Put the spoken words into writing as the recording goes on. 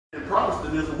In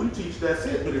Protestantism, we teach that's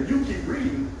it. But if you keep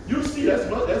reading, you see that's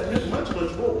much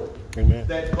more. Amen.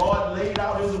 That God laid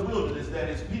out in the wilderness that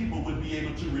his people would be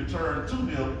able to return to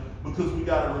them, because we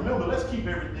got to remember, let's keep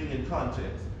everything in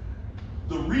context.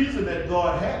 The reason that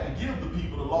God had to give the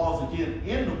people the laws again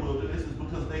in the wilderness is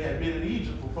because they had been in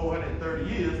Egypt for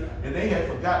 430 years and they had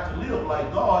forgot to live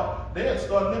like God. They had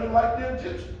started living like the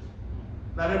Egyptians.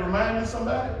 Now that reminding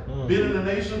somebody, been in the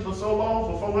nation for so long,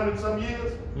 for 400 some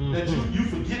years, that you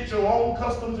forget your own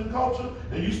customs and culture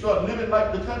and you start living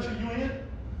like the country you in.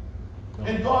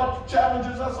 And God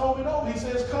challenges us over and over. He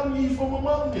says, come ye from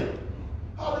among them.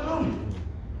 Hallelujah.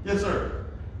 Yes, sir.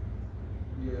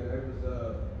 Yeah, that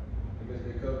was, I guess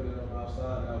they covered it on the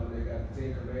outside now when they got the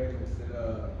 10 Commandments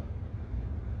that,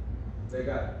 they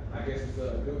got, I guess it's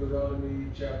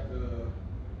Deuteronomy chapter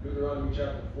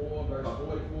 4, verse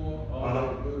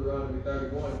 44, Deuteronomy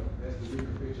 31, that's the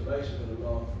recapitulation of the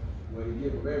law, where he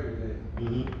give them everything.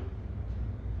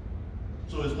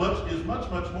 So it's much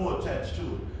more attached to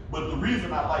it. But the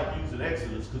reason I like using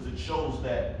Exodus, because it shows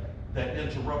that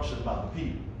interruption by the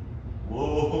people.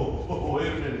 Whoa,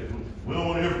 wait a minute. We don't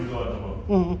want to hear from God no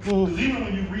more. Because even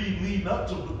when you read leading up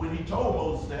to when he told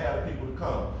Moses to have the people to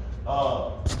come,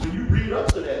 when you read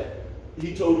up to that,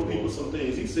 he told the people some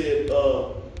things. He said,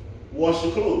 wash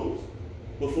your clothes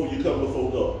before you come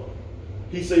before God.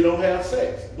 He said, don't have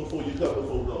sex before you come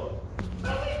before God.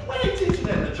 Now, we ain't teaching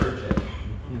that in the church yet.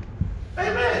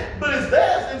 Amen. But it's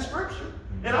there in Scripture.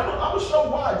 And I'm going to show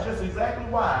why, just exactly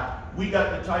why we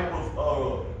got the type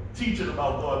of teaching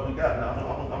about God we got now. I'm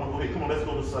going to go ahead. Come on, let's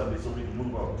go to Sunday so we can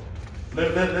move on.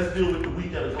 Let's deal with the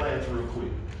week at a glance real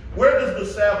quick. Where does the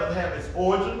Sabbath have its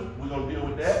origin? We're going to deal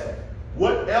with that.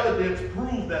 What evidence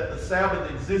proves that the Sabbath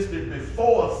existed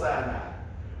before Sinai?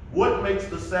 What makes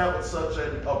the Sabbath such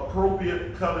an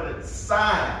appropriate covenant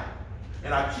sign?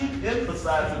 And I keep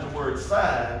emphasizing the word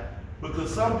sign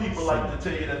because some people like to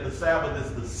tell you that the Sabbath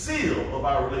is the seal of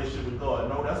our relationship with God.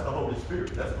 No, that's the Holy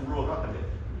Spirit. That's the Ruach HaKodesh.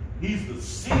 He's the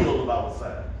seal of our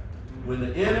sign. When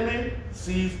the enemy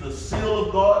sees the seal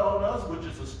of God on us, which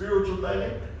is a spiritual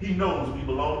thing, he knows we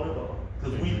belong to God.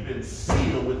 Because we've been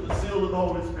sealed with the seal of the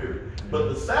Holy Spirit. But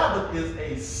the Sabbath is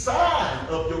a sign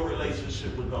of your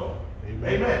relationship with God.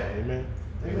 Amen. Amen.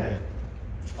 Amen.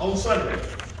 On Sunday,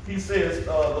 he says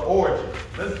the origin.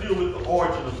 Let's deal with the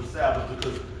origin of the Sabbath,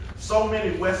 because so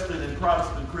many Western and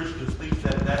Protestant Christians think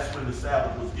that that's when the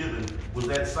Sabbath was given, was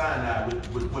at Sinai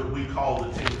with what we call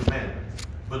the 10 Commandments.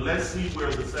 But let's see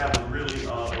where the Sabbath really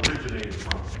originated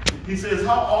from. He says,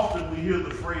 how often we hear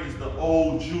the phrase, the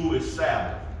old Jewish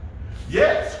Sabbath.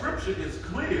 Yet, Scripture is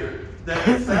clear that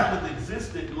the Sabbath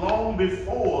existed long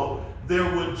before there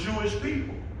were Jewish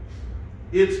people.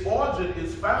 Its origin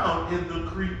is found in the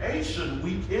creation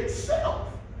week itself.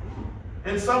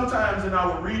 And sometimes in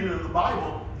our reading of the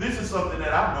Bible, this is something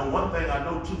that I know. One thing I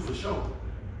know too for sure.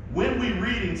 When we're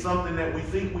reading something that we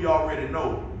think we already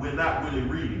know, we're not really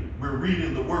reading. We're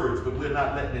reading the words, but we're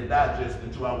not letting it digest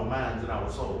into our minds and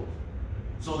our souls,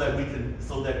 so that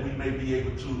we may be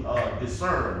able to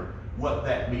discern what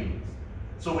that means.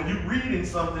 So when you're reading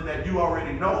something that you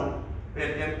already know,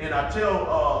 and I tell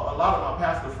a lot of my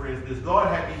pastor friends this,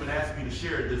 God hadn't even asked me to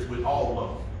share this with all of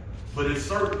them. But it's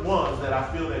certain ones that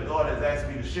I feel that God has asked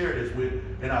me to share this with,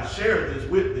 and I share this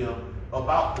with them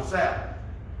about the Sabbath.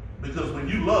 Because when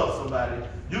you love somebody,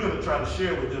 you're going to try to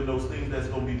share with them those things that's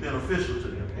going to be beneficial to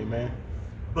them. Amen.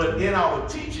 But in our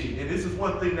teaching, and this is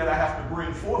one thing that I have to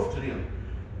bring forth to them,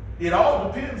 it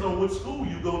all depends on what school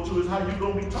you go to is how you're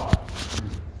going to be taught.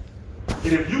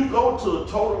 And if you go to a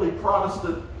totally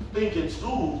Protestant thinking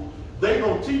school, they're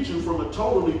going to teach you from a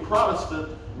totally Protestant,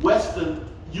 Western,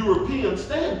 European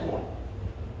standpoint.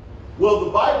 Well,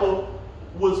 the Bible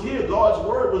was here, God's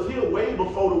word was here way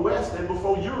before the West and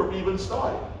before Europe even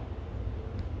started.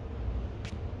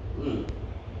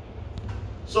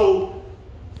 So,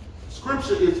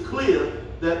 Scripture is clear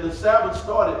that the Sabbath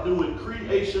started during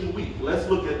creation week. Let's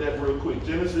look at that real quick.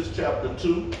 Genesis chapter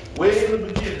 2, way in the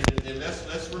beginning. And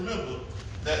let's remember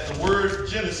that the word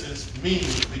Genesis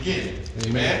means beginning.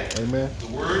 Amen? Amen. The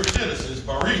word Genesis,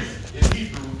 Barith, in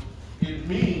Hebrew, it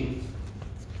means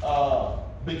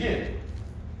beginning.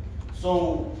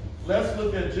 So let's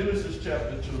look at Genesis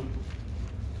chapter 2.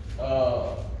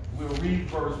 We'll read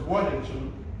verse 1 and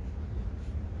 2.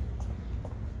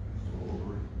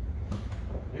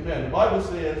 Amen. The Bible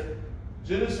says,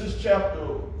 Genesis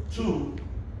chapter 2,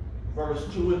 verse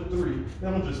 2 and 3. I'm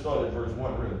going to just start at verse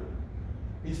 1, really.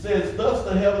 He says, thus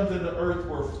the heavens and the earth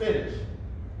were finished,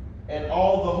 and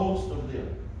all the host of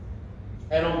them.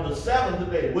 And on the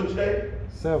seventh day, which day?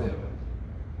 7.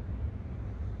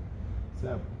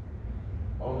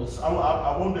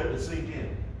 I want that to sink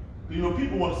in. You know,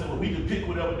 people want to say, well, we can pick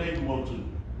whatever day we want to.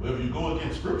 Well, if you go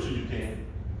against Scripture, you can.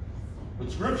 But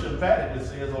Scripture emphatically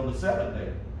says on the seventh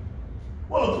day.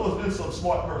 Well, of course, then some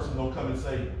smart person gonna come and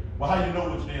say, well, how you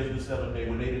know which day is the seventh day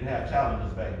when they didn't have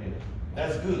calendars back then?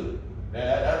 That's good.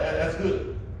 That's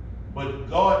good. But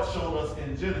God showed us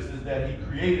in Genesis that he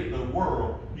created the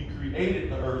world, he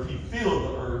created the earth, he filled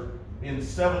the earth in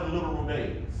 7 literal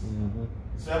days.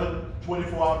 7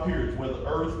 24-hour periods where the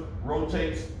earth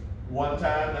rotates one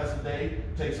time, that's a day,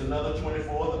 takes another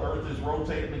 24, the earth is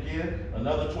rotating again,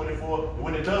 another 24.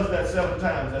 When it does that 7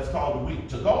 times, that's called a week.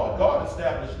 To God, God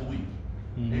established the week.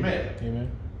 Amen.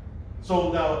 Amen.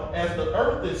 So now, as the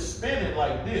earth is spinning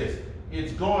like this,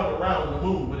 it's going around the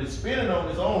moon, but it's spinning on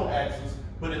its own axis,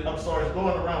 but it's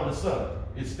going around the sun.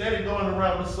 It's steady going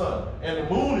around the sun. And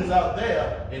the moon is out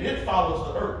there, and it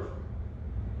follows the earth.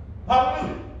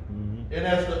 Hallelujah. And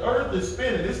as the earth is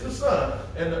spinning, it's the sun,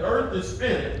 and the earth is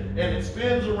spinning, and it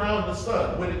spins around the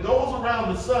sun. When it goes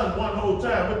around the sun one whole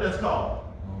time, what that's called?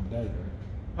 All day.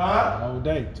 Huh? All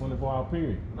day, 24-hour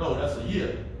period. No, that's a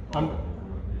year.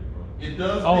 It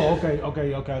does Oh, this.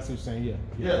 okay, I see what you're saying, yeah.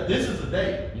 Yeah, this is a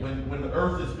day when the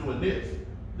earth is doing this.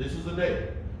 This is a day.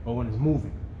 Or when it's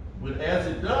moving. When as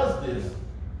it does this,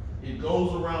 it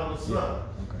goes around the sun.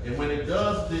 Yeah. Okay. And when it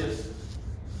does this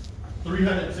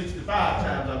 365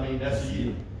 times, that's a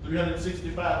year.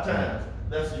 365 times,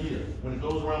 that's a year. When it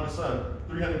goes around the sun,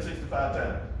 365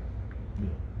 times.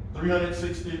 Yeah.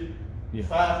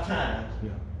 365 times, Yeah.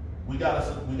 we got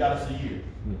us a year.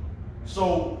 Yeah.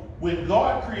 So when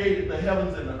God created the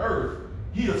heavens and the earth,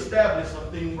 he established some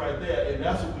things right there, and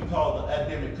that's what we call the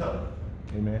Adamic covenant.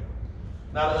 Amen.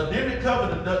 Now, the Adamic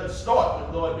covenant doesn't start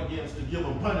when God begins to give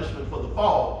them punishment for the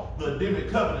fall. The Adamic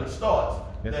covenant starts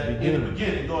that in the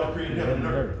beginning, God created heaven and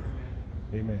earth.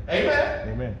 Amen. Amen?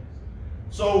 Amen.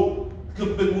 So,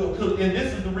 and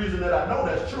this is the reason that I know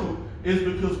that's true, is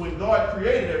because when God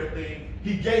created everything,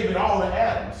 he gave it all to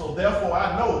Adam. So therefore,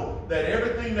 I know that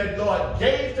everything that God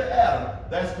gave to Adam,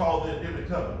 that's called the Adamic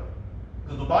covenant.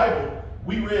 Because the Bible,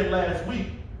 we read last week,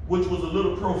 which was a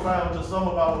little profound to some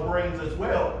of our brains as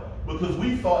well, because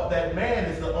we thought that man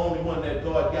is the only one that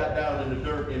God got down in the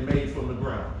dirt and made from the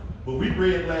ground. But we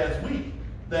read last week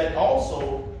that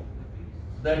also,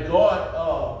 that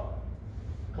God,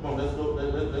 come on, let's go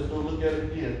look at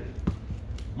it again.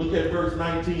 Look at verse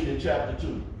 19 in chapter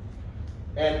 2.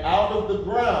 And out of the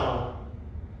ground,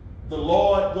 the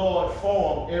Lord God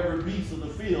formed every beast of the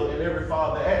field and every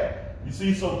fowl of the air. You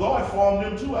see, so God formed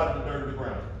them too out of the dirt of the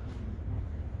ground.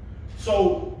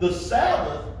 So the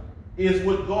Sabbath is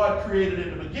what God created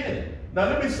in the beginning. Now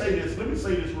let me say this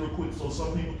real quick so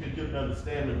some people can get an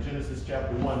understanding of Genesis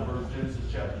chapter 1 versus Genesis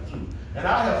chapter 2. And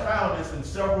I have found this in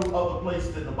several other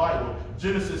places in the Bible,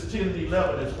 Genesis 10 and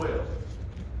 11 as well.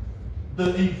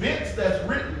 The events that's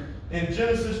written in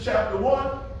Genesis chapter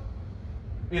 1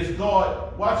 is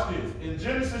God, watch this, in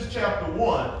Genesis chapter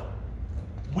 1,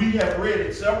 we have read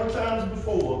it several times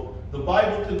before. The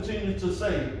Bible continues to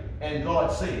say, and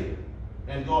God said,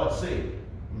 and God said,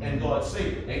 and God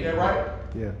said. Ain't that right?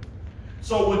 Yeah.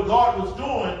 So what God was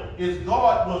doing is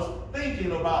God was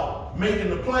thinking about making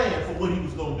the plan for what he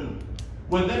was going to do.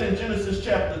 Well, then in Genesis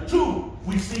chapter 2,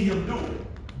 we see him doing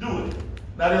it.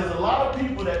 Now, there's a lot of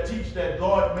people that teach that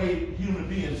God made human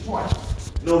beings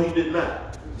twice. No, he did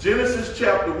not. Genesis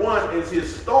chapter 1 is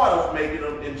his start of making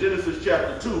them, and Genesis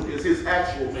chapter 2 is his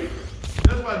actual making.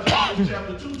 That's why Genesis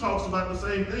chapter 2 talks about the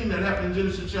same thing that happened in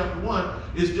Genesis chapter 1.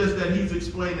 It's just that he's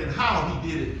explaining how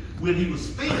he did it when he was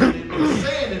thinking it and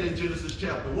saying it in Genesis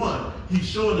chapter 1. He's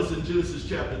showing us in Genesis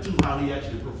chapter 2 how he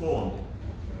actually performed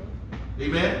it.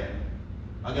 Amen?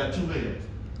 I got 2 hands.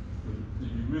 If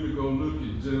you really go look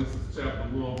at Genesis chapter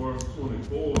 1, verse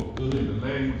 24, in the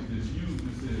language that's used,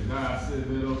 it says, God said,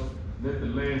 let the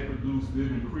land produce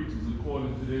living creatures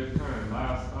according to their kind,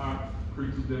 livestock,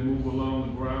 creatures that move along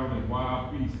the ground, and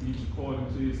wild beasts, each according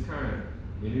to his kind.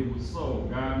 And it was so.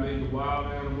 God made the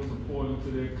wild animals according to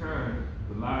their kind,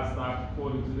 the livestock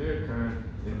according to their kind,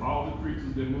 and all the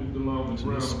creatures that moved along the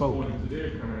ground according to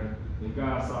their kind. And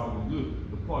God saw it good.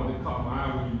 The part that caught my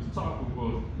eye when you was talking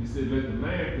was, he said, let the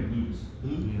land produce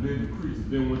living creatures.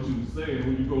 Then what you were saying,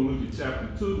 when you go look at chapter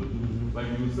 2, like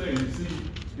you were saying, you see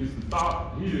it's the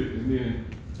thought here, and then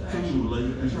The actual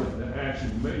labor. That's right. the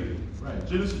actual labor. Right.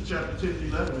 Genesis chapter 10 to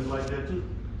 11 is like that too.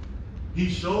 He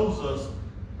shows us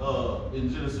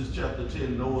in Genesis chapter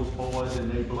 10 Noah's boys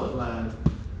and their bloodlines,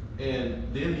 and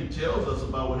then he tells us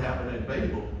about what happened at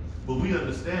Babel. But we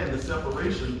understand the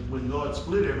separation when God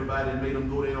split everybody and made them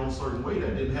go their own certain way.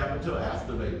 That didn't happen until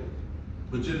after Babel.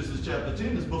 But Genesis chapter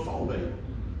 10 is before Babel.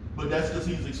 But that's because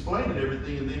he's explaining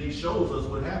everything, and then he shows us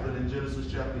what happened in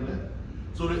Genesis chapter 11.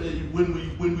 So that when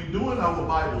we doing our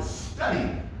Bible study,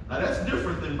 now that's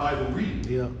different than Bible reading.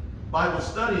 Yeah. Bible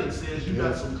studying says you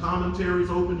got Yeah. some commentaries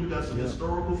open, you got some Yeah.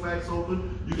 historical facts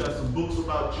open, you got some books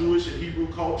about Jewish and Hebrew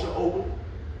culture open.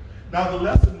 Now the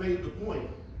lesson made the point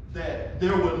that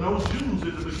there were no Jews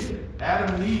in the beginning.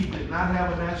 Adam and Eve did not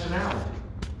have a nationality.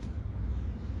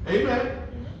 Amen.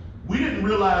 We didn't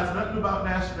realize nothing about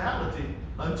nationality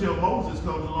until Moses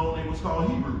comes along and it was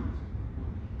called Hebrews.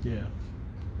 Yeah.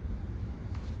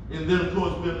 And then of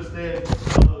course we understand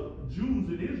Jews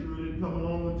in Israel didn't come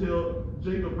along until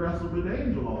Jacob wrestled with the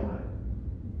angel all night.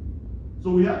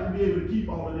 So we have to be able to keep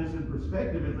all of this in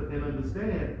perspective and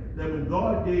understand that when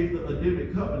God gave the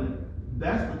Adamic covenant,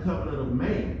 that's the covenant of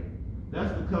man.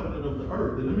 That's the covenant of the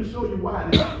earth. And let me show you why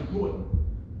this is important.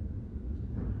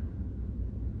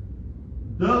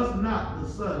 Does not the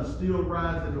sun still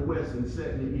rise in the west and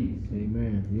set in the east?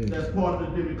 Amen. Yes. That's part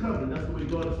of the Adamic covenant. That's the way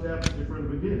God established it from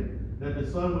the beginning. That the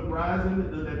sun would rise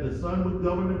that the sun would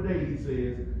govern the day, he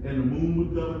says, and the moon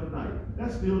would govern the night.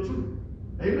 That's still true.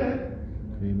 Amen.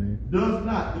 Amen. Does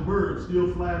not the birds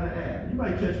still fly in the air? You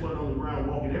might catch one on the ground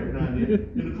walking every now and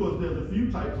then. And of course, there's a few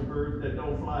types of birds that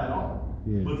don't fly at all.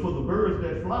 Yeah. But for the birds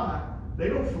that fly, they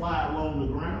don't fly along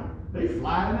the ground. They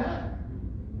fly in the air.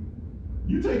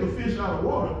 You take a fish out of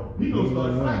water, he gonna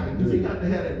start flapping because he got to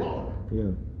have that water.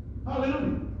 Yeah.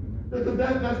 Hallelujah. Because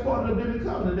that's part of the Adamic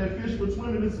covenant. That fish would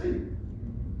swim in the sea.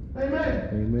 Amen.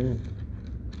 Amen.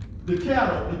 The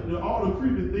cattle, all the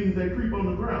creeping things that creep on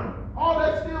the ground, all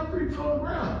that still creeps on the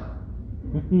ground.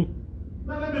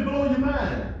 Now let me blow your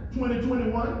mind.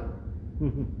 2021.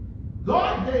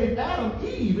 God gave Adam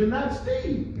Eve and not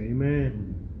Steve.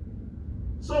 Amen.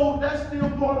 So that's still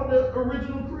part of the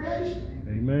original creation.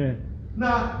 Amen.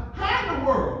 Now, how in the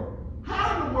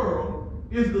world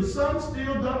is the sun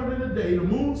still governed in the day, the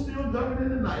moon still governed in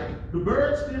the night, the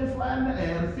birds still fly in the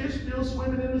air, the fish still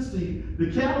swimming in the sea, the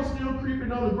cattle still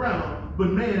creeping on the ground,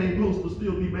 but man ain't supposed to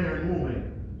still be marrying woman?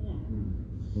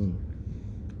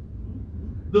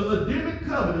 The Adamic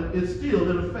covenant is still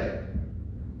in effect.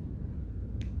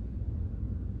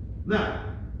 Now,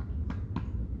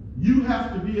 you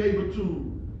have to be able to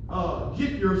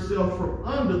get yourself from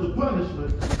under the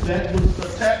punishment that was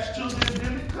attached to the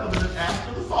Adamic covenant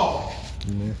after the fall.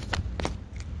 Amen.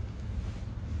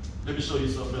 Let me show you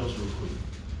something else real quick.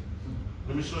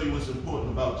 Let me show you what's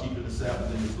important about keeping the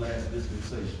Sabbath in this last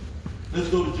dispensation. Let's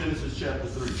go to Genesis chapter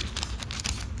 3.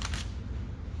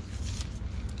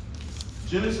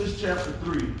 Genesis chapter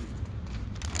 3.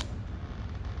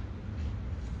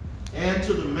 And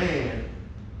to the man,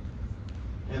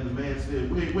 and the man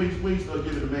said, wait, start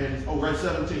giving the man this. Oh, right,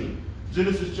 17.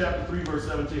 Genesis chapter 3, verse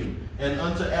 17. And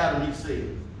unto Adam he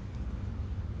said.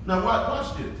 Now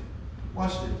watch this.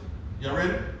 Watch this. Y'all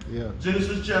ready? Yeah.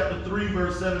 Genesis chapter 3,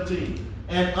 verse 17.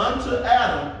 And unto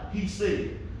Adam he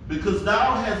said, because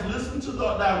thou hast listened to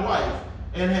thy wife,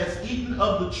 and hast eaten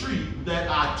of the tree that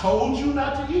I told you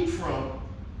not to eat from,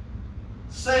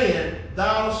 saying,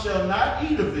 thou shalt not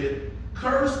eat of it,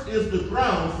 cursed is the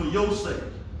ground for your sake.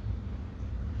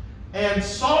 And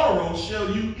sorrow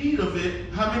shall you eat of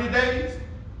it, how many days?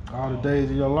 All the days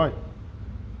of your life.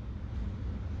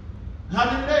 How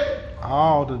many days?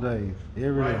 All the days.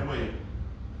 Every Right day. away,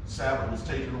 Sabbath was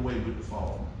taken away with the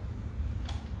fall.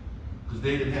 Because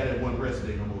they didn't have that one rest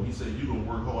day no more. He said, you're going to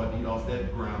work hard and eat off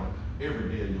that ground every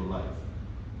day of your life.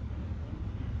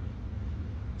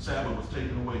 Sabbath was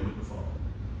taken away with the fall.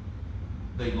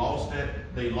 They lost that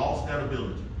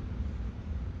ability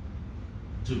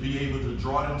to be able to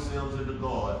draw themselves into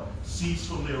God, cease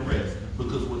from their rest.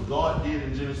 Because what God did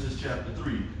in Genesis chapter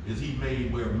 3 is he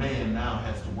made where man now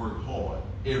has to work hard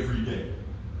every day.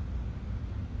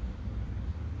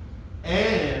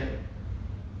 And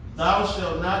thou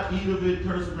shalt not eat of it,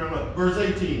 cursed ground. Verse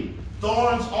 18.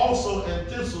 Thorns also and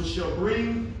thistles shall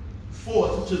bring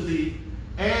forth to thee,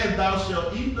 and thou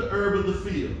shalt eat the herb of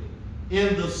the field.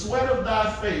 In the sweat of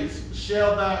thy face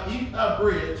shalt thou eat thy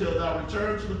bread till thou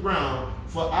return to the ground,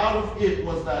 for out of it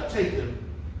was thou taken.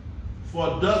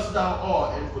 For dust thou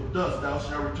art, and for dust thou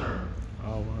shalt return.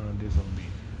 All around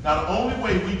disobedience. Now the only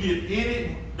way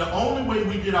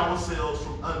we get ourselves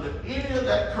from under any of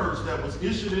that curse that was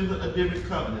issued in the Adamic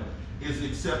covenant is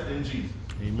accepting Jesus.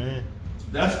 Amen.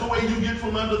 That's the way you get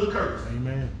from under the curse.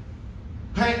 Amen.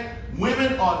 Pain.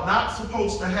 Women are not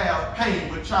supposed to have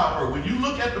pain with childbirth. When you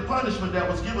look at the punishment that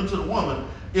was given to the woman,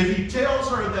 if he tells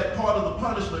her that part of the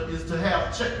punishment is to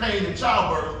have pain in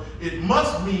childbirth, it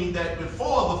must mean that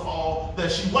before the fall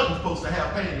that she wasn't supposed to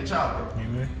have pain in childbirth.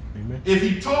 Amen. Amen. If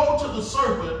he told to the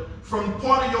serpent, from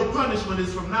part of your punishment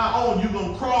is from now on you're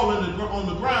going to crawl on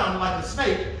the ground like a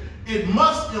snake, it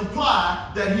must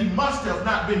imply that he must have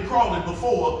not been crawling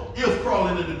before, if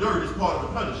crawling in the dirt is part of the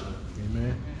punishment.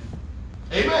 Amen.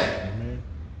 Amen. Amen.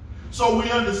 So we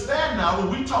understand now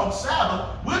when we talk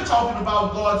Sabbath, we're talking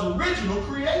about God's original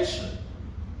creation.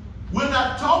 We're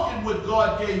not talking what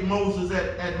God gave Moses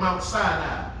at Mount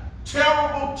Sinai.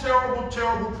 Terrible, terrible,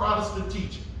 terrible Protestant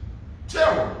teaching.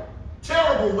 Terrible,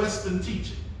 terrible Western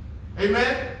teaching.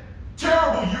 Amen?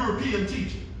 Terrible European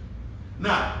teaching.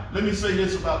 Now, let me say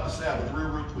this about the Sabbath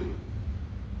real quick.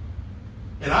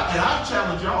 And I've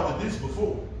challenged y'all with this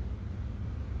before.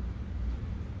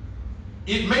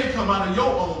 It may come out of your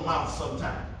own mouth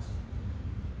sometimes.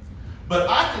 But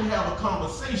I can have a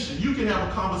conversation. You can have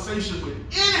a conversation with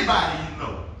anybody you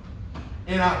know.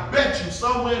 And I bet you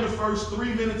somewhere in the first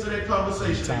 3 minutes of that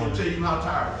conversation, they're going to tell you how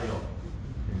tired they are.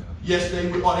 Yeah. Yes, they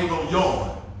will, or they're going to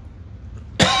yawn.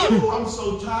 Oh, I'm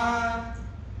so tired.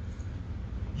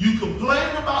 You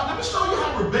complain about, let me show you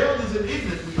how rebellious and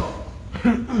ignorant we are.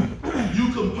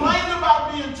 You complain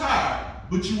about being tired,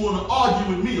 but you want to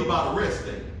argue with me about a rest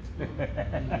day.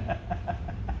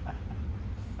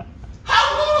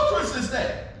 How ludicrous is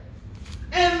that?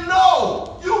 And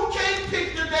no, you can't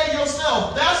pick your day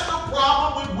yourself. That's the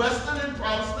problem with Western and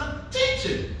Protestant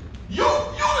teaching. You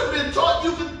have been taught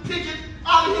you can pick it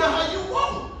out of here how you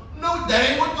want. No, that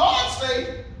ain't what God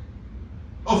say.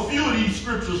 A few of these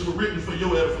scriptures were written for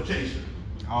your edification.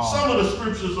 Oh. Some of the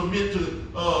scriptures are meant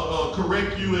to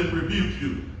correct you and rebuke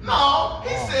you. No,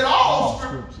 he said all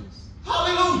scriptures.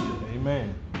 Hallelujah.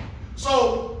 Amen.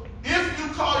 So, if you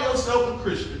call yourself a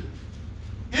Christian,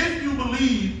 if you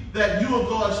believe that you are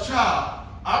God's child,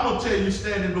 I'm going to tell you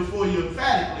standing before you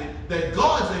emphatically that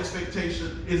God's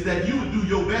expectation is that you would do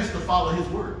your best to follow his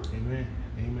word. Amen.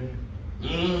 Amen.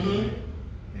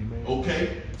 Mm-hmm. Amen.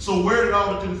 Okay, so where did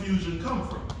all the confusion come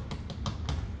from?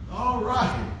 All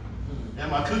right.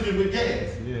 Am I cooking with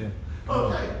gas? Yeah.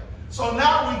 Okay. So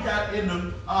now we got in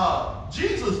the,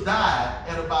 Jesus died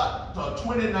at about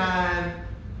 29,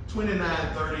 30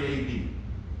 AD.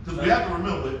 Because we have to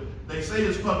remember, they say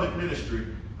his public ministry,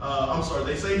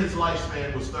 they say his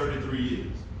lifespan was 33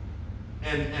 years.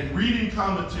 And reading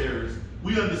commentaries,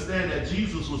 we understand that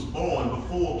Jesus was born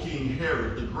before King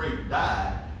Herod the Great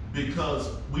died, because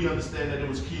we understand that it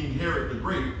was King Herod the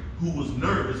Great who was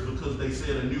nervous because they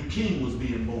said a new king was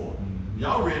being born.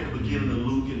 Y'all read the beginning of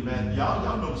Luke and Matthew.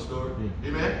 Y'all know the story.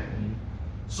 Amen?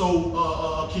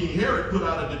 So King Herod put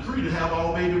out a decree to have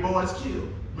all baby boys killed.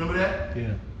 Remember that?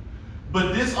 Yeah.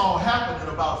 But this all happened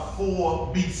in about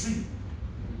 4 BC.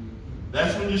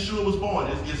 That's when Yeshua was born.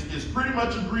 It's pretty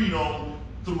much agreed on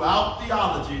throughout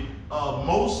theology.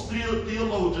 Most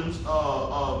theologians,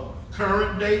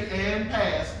 current day and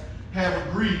past, have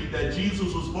agreed that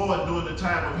Jesus was born during the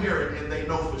time of Herod, and they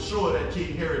know for sure that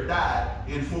King Herod died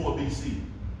in 4 BC.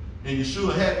 And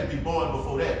Yeshua had to be born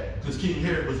before that, because King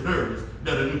Herod was nervous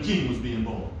that a new king was being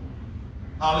born.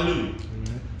 Hallelujah.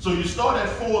 Mm-hmm. So you start at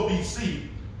 4 BC,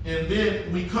 and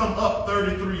then we come up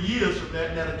 33 years from that,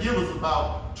 and that'll give us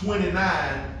about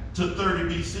 29 to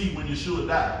 30 BC when Yeshua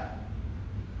died.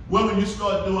 Well, when you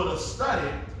start doing a study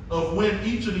of when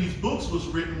each of these books was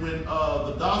written, when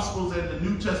the Gospels and the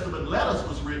New Testament letters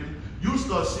was written, you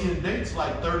start seeing dates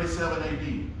like 37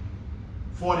 AD,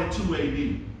 42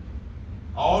 AD,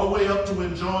 all the way up to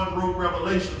when John wrote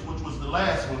Revelations, which was the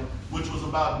last one, which was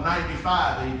about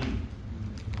 95 AD.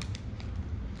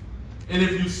 And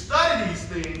if you study these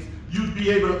things, you'd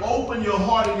be able to open your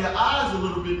heart and your eyes a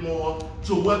little bit more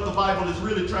to what the Bible is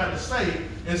really trying to say,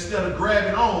 instead of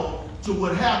grabbing on to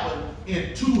what happened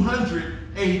in 200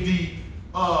 AD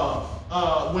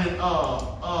when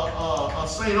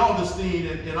St. Augustine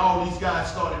and all these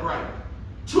guys started writing.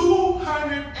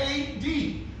 200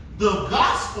 AD. The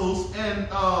Gospels and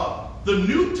the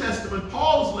New Testament,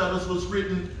 Paul's letters, was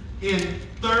written in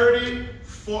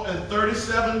 34 and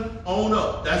 37 on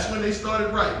up. That's when they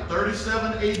started writing.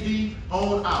 37 AD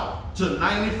on out to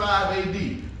 95 AD.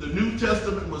 The New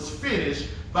Testament was finished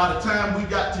by the time we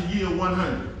got to year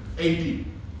 100 AD.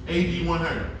 AD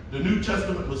 100. The New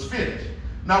Testament was finished.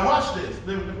 Now watch this.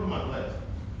 Let me put my glasses.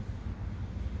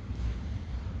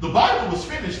 The Bible was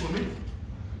finished for me.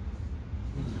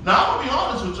 Now I'm going to be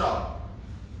honest with y'all.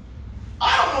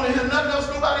 I don't want to hear nothing else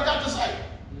nobody got to say.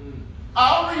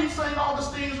 I'll read St.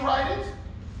 Augustine's writings.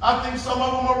 I think some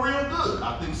of them are real good.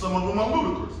 I think some of them are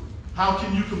ludicrous. How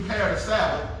can you compare the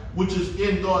Sabbath, which is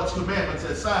in God's commandments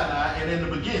at Sinai and in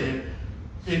the beginning,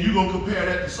 and you're going to compare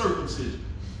that to circumcision?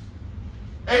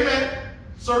 Amen.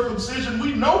 Circumcision,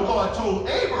 we know God told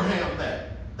Abraham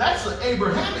that. That's an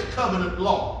Abrahamic covenant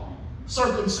law.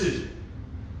 Circumcision.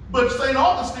 But St.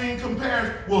 Augustine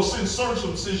compares, well, since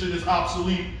circumcision is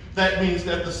obsolete, that means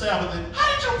that the Sabbath is,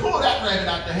 how did you pull that rabbit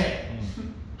out the hat?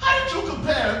 How did you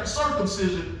compare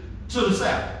circumcision to the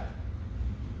Sabbath?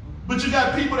 But you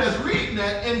got people that's reading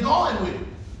that and going with it.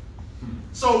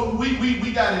 So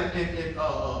we got in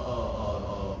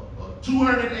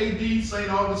 200 AD, St.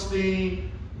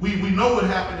 Augustine. We know what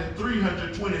happened in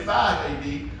 325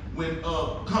 AD when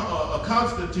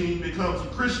Constantine becomes a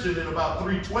Christian in about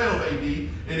 312 AD, and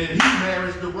then he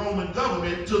marries the Roman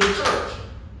government to the church.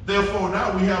 Therefore,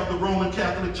 now we have the Roman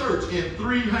Catholic Church in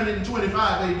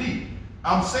 325 AD.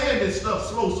 I'm saying this stuff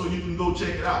slow so you can go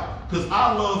check it out, because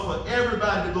I love for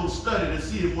everybody to go study to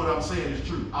see if what I'm saying is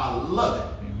true. I love it.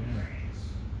 Amen.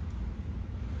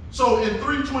 So in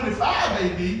 325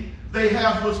 AD, they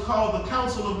have what's called the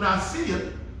Council of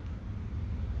Nicaea,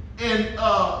 and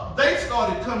they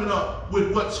started coming up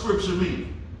with what Scripture means.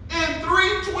 In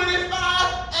 325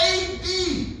 AD.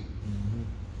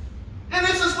 And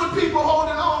this is what people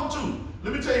holding on to.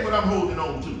 Let me tell you what I'm holding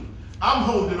on to. I'm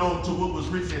holding on to what was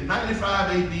written in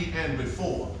 95 AD and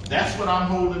before. That's what I'm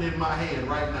holding in my hand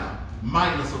right now,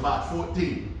 minus about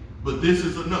 14. But this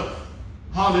is enough.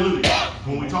 Hallelujah.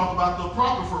 When we talk about the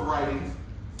Apocrypha writings,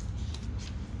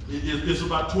 it's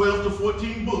about 12 to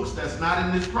 14 books that's not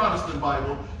in this Protestant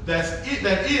Bible, that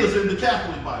is in the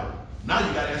Catholic Bible. Now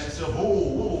you got to ask yourself,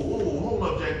 hold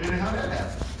up, Jack Benny, how that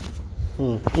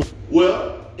happened?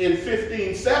 Well, in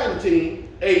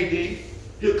 1517 AD,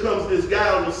 here comes this guy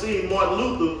on the scene, Martin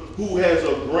Luther, who has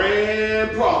a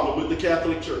grand problem with the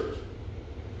Catholic Church.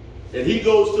 And he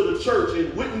goes to the church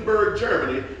in Wittenberg,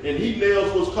 Germany, and he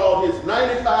nails what's called his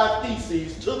 95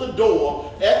 Theses to the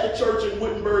door at the church in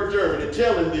Wittenberg, Germany,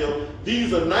 telling them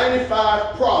these are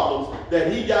 95 problems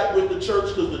that he got with the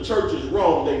church because the church is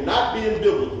wrong. They're not being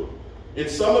biblical. And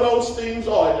some of those things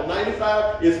are in the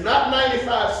 95. It's not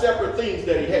 95 separate things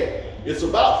that he had. It's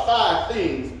about 5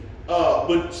 things.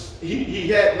 But he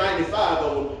had 95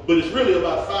 of them, but it's really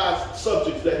about 5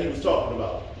 subjects that he was talking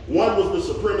about. One was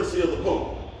the supremacy of the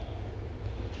Pope.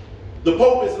 The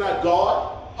Pope is not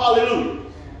God, hallelujah.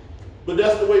 But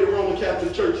that's the way the Roman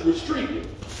Catholic Church was treated.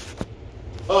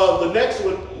 The next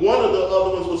one of the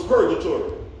other ones was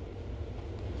purgatory.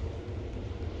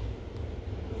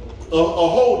 A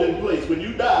holding place. When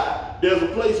you die, there's a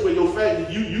place where your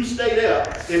family, you stay there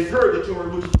in purgatory,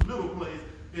 which is a middle place.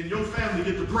 And your family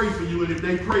get to pray for you, and if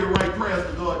they pray the right prayers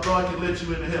to God, God can let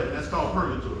you into heaven. That's called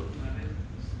purgatory.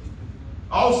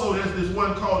 Also, there's this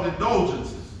one called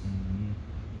indulgences,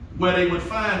 where they would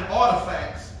find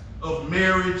artifacts of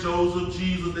Mary, Joseph,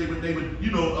 Jesus. They would,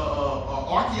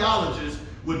 archaeologists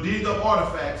would dig up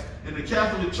artifacts, and the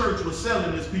Catholic Church was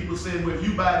selling this. People saying, well, if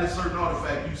you buy this certain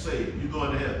artifact, you saved. You go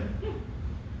into heaven.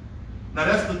 Now,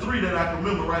 that's the 3 that I can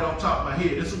remember right off the top of my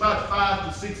head. It's about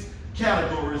 5 to 6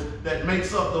 categories that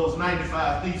makes up those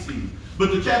 95 theses.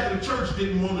 But the Catholic Church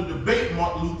didn't want to debate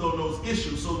Martin Luther on those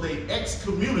issues, so they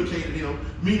excommunicated him,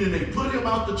 meaning they put him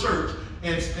out the church,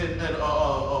 and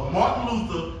Martin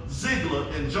Luther, Ziegler,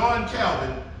 and John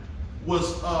Calvin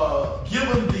was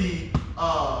given the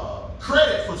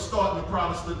credit for starting the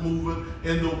Protestant movement.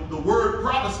 And the word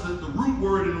Protestant, the root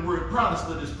word in the word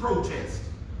Protestant is protest.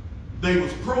 They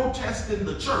was protesting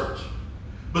the church.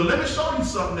 But let me show you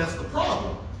something that's the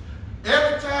problem.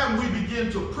 Every time we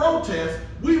begin to protest,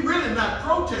 we really not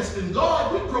protesting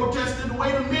God, we protesting the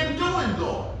way the men doing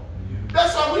God.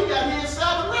 That's how we got here in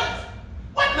Sabbath rest.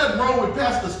 Wasn't nothing wrong with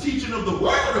pastors teaching of the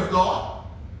word of God.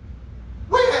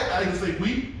 I can say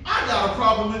I got a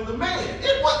problem with the man.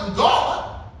 It wasn't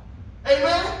God.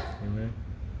 Amen? Amen.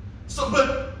 So,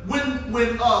 but when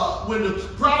the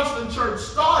Protestant church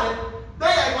started, they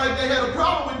act like they had a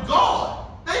problem with God.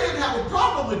 They didn't have a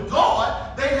problem with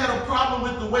God. They had a problem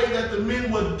with the way that the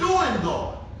men were doing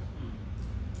God.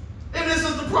 And this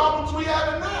is the problems we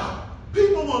have now.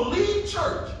 People will leave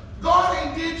church. God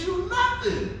ain't did you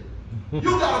nothing. You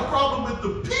got a problem with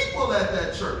the people at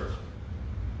that church.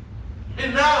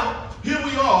 And now, here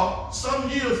we are, some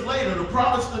years later, the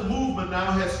Protestant movement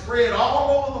now has spread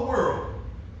all over the world.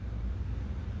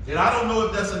 And I don't know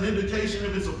if that's an indication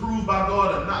if it's approved by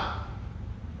God or not.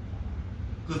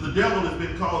 Because the devil has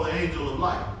been called the angel of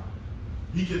light.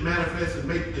 He can manifest and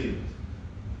make things.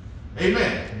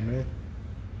 Amen. Amen.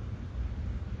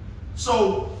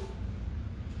 So,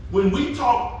 when we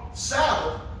talk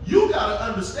Sabbath, you got to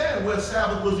understand where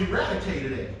Sabbath was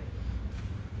eradicated at.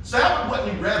 Sabbath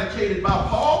wasn't eradicated by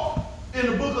Paul. In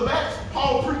the book of Acts,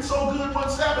 Paul preached so good one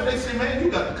Sabbath, they say, man, you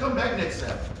got to come back next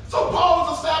Sabbath. So Paul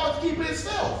was a Sabbath keeper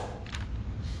himself.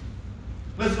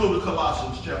 Let's go to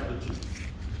Colossians chapter 2.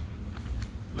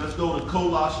 Let's go to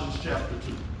Colossians chapter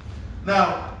 2.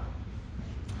 Now,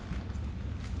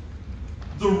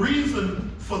 the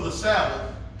reason for the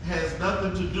Sabbath has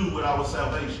nothing to do with our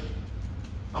salvation.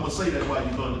 I'm going to say that while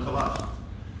you're going to Colossians.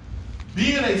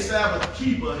 Being a Sabbath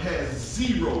keeper has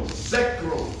zero,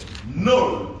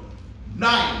 null,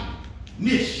 nine,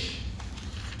 nish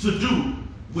to do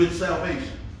with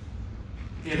salvation.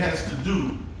 It has to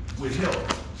do with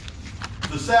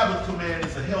health. The Sabbath command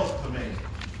is a health command.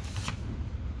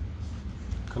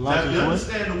 Now, if you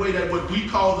understand the way that what we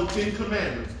call the 10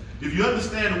 Commandments, if you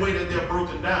understand the way that they're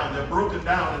broken down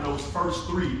in those first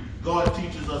 3. God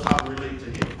teaches us how to relate to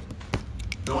Him.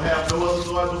 Don't have no other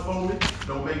God before me.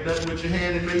 Don't make nothing with your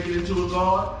hand and make it into a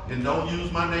God. And don't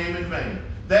use my name in vain.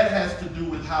 That has to do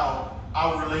with how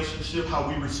our relationship, how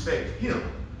we respect Him.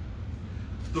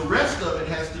 The rest of it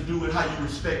has to do with how you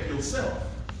respect yourself.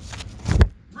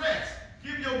 Rest.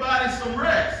 Give your body some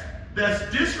rest. That's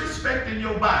disrespecting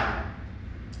your body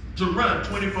to run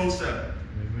 24/7.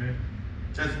 Amen.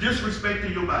 That's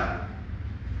disrespecting your body.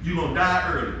 You're going to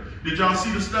die early. Did y'all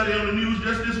see the study on the news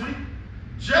just this week?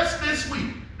 Just this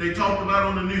week, they talked about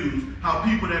on the news how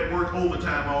people that work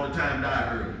overtime all the time die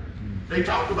early. They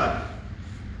talked about it.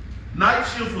 Night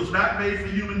shift was not made for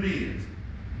human beings.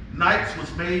 Nights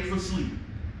was made for sleep.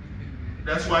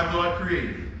 That's why God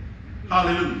created it.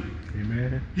 Hallelujah.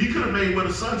 Amen. He could have made where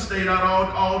the sun stayed out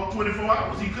all 24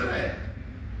 hours. He could have.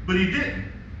 But he didn't.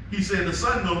 He said the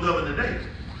sun gonna govern the day.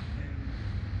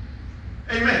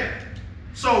 Amen.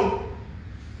 So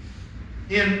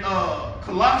in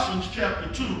Colossians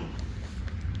chapter 2,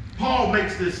 Paul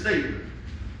makes this statement.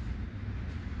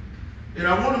 And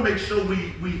I want to make sure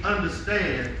we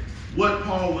understand what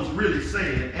Paul was really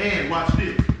saying, and watch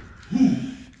this, who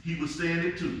he was saying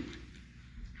it to.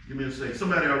 Give me a second.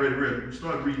 Somebody already read it. We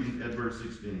start reading at verse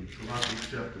 16. Colossians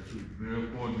chapter 2.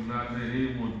 Therefore do not let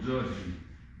anyone judge you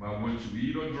by what you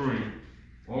eat or drink,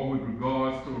 or with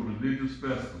regards to a religious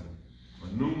festival,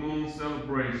 a new moon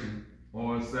celebration,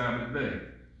 or a Sabbath day.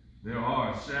 There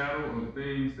are a shadow of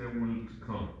things that were to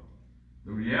come.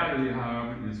 The reality,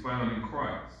 however, is found in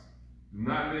Christ. Do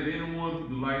not let anyone who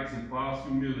delights in false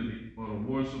humility or the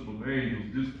worship of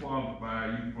angels disqualify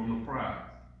you from the prize.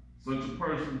 Such a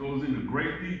person goes into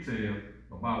great detail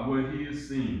about what he has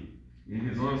seen. In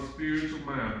his unspiritual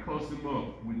mind, puffs him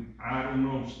up with idle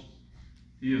notions.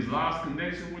 He has lost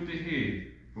connection with the head,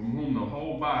 from whom the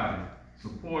whole body,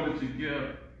 supported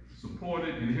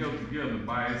and held together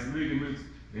by its ligaments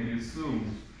and its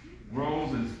soon,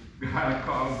 grows as God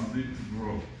causes it to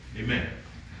grow. Amen.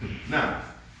 Now,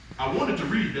 I wanted to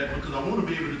read that because I want to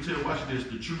be able to tell, watch this,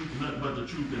 the truth, nothing but the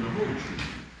truth and the whole truth.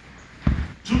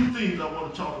 2 things I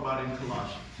want to talk about in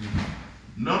Colossians.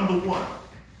 Number 1,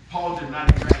 Paul did not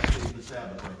eradicate the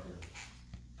Sabbath right there.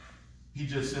 He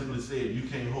just simply said, you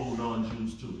can't hold on,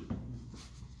 Jews, to it.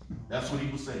 That's what he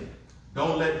was saying.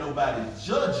 Don't let nobody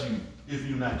judge you if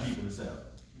you're not keeping the Sabbath.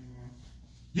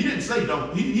 He didn't say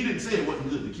don't. He didn't say it wasn't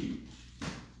good to keep.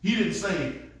 He didn't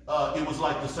say it was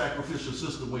like the sacrificial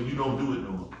system where you don't do it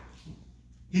no more.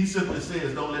 He simply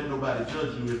says don't let nobody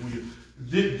judge you if we.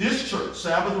 This church,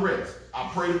 Sabbath rest, I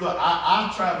pray to God.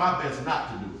 I try my best not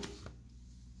to do it.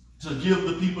 To give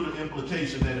the people the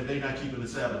implication that if they're not keeping the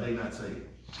Sabbath, they're not saved.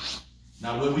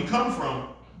 Now, where we come from,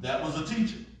 that was a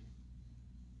teaching.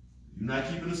 You're not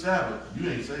keeping the Sabbath, you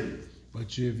ain't saved.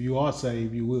 But if you are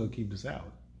saved, you will keep the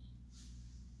Sabbath.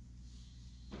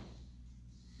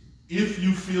 If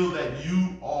you feel that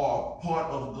you are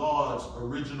part of God's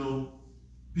original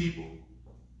people,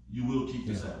 you will keep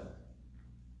the Sabbath.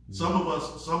 Some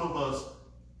of us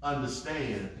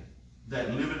understand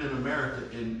that living in America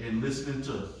and listening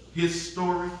to his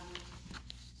story,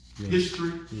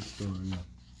 history,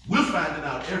 we're finding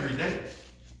out every day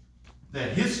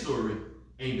that his story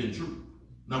ain't been true.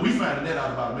 Now, we're finding that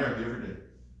out about America every day.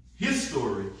 His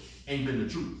story ain't been the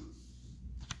truth.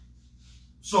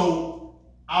 So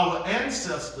our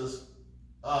ancestors,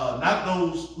 not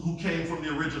those who came from the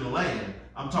original land,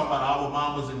 I'm talking about our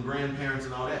mamas and grandparents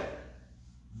and all that,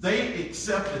 they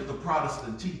accepted the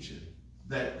Protestant teaching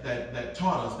that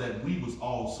taught us that we was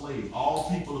all slaves. All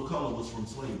people of color was from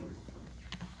slavery.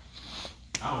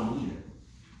 I don't believe that.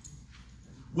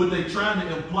 What they're trying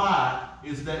to imply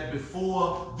is that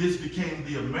before this became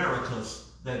the Americas,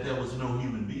 that there was no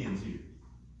human beings here.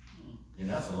 And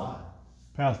that's a lie.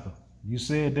 Pastor, you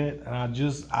said that,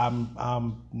 and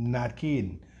I'm not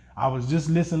kidding. I was just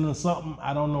listening to something.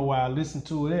 I don't know why I listened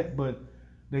to it, but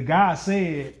the guy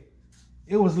said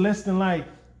it was less than like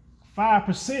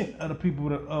 5% of the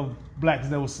people of blacks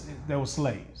that were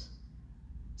slaves.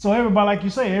 So everybody, like you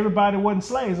say, everybody wasn't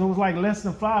slaves. It was like less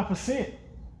than 5%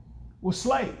 were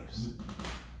slaves.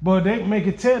 But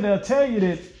they'll tell you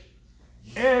that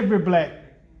every black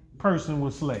person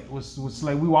was slave.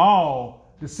 We were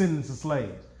all descendants of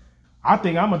slaves. I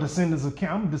think I'm a descendant of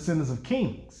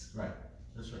kings. Right.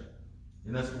 That's right.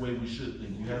 And that's the way we should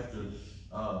think. We have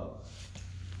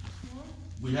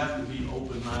to be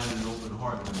open-minded and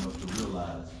open-hearted enough to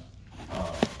realize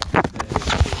that this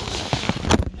story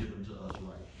is given to us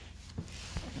right.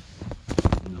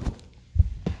 You know.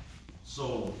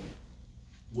 So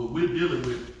what we're dealing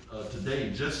with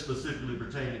today, just specifically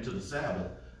pertaining to the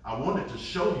Sabbath, I wanted to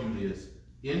show you this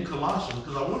in Colossians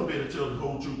because I want to be able to tell the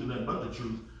whole truth and nothing but the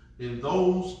truth. And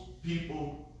those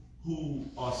people who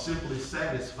are simply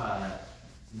satisfied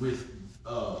with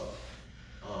the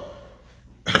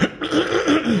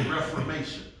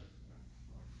Reformation,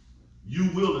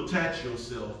 you will attach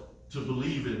yourself to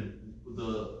believing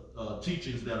the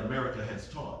teachings that America has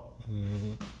taught.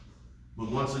 Mm-hmm. But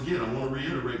once again, I want to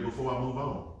reiterate before I move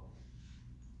on.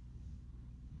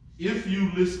 If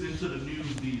you listen to the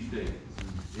news these days,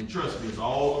 and trust me, it's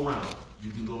all around. You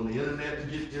can go on the internet to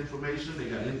get information. They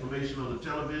got information on the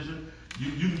television.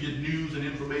 You can get news and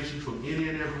information from any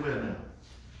and everywhere now.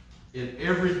 And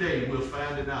every day we're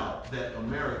finding out that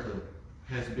America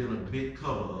has been a big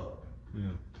cover-up.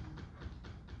 Yeah.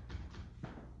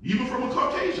 Even from a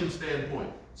Caucasian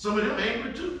standpoint. Some of them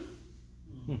angry too.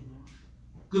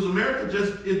 Because America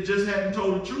just hadn't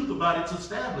told the truth about its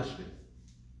establishment.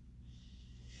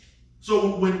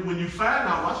 So when you find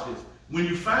out, watch this, when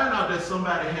you find out that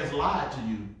somebody has lied to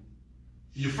you,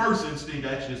 your first instinct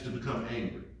actually is to become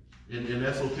angry. And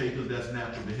that's okay because that's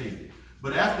natural behavior.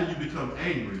 But after you become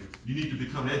angry, you need to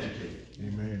become educated.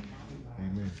 Amen.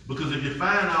 Amen. Because if you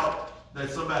find out that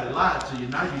somebody lied to you,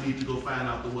 now you need to go find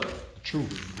out the what? The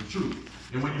truth. The truth.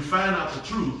 And when you find out the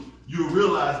truth, you'll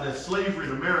realize that slavery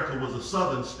in America was a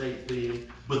southern state thing,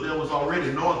 but there was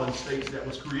already northern states that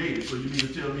was created. So you mean to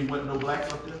tell me wasn't no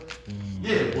blacks up there?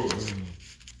 Yeah, it was.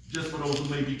 Just for those who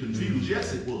may be confused,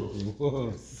 yes, it was. It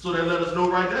was. So they let us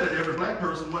know right there that every black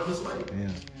person wasn't a slave.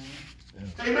 Yeah.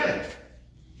 Amen.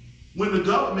 When the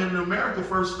government in America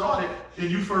first started, and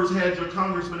you first had your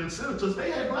congressmen and senators,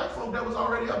 they had black folk that was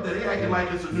already up there. They acted like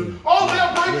it's a new,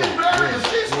 they're breaking barriers.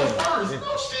 She's the first.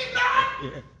 No, she not.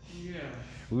 Yeah.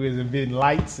 We was inventing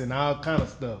lights and all kind of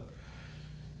stuff.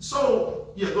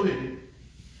 So, yeah, go ahead, Dick.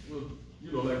 Well,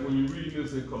 you know, like when you read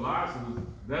this in Colossians,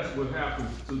 that's what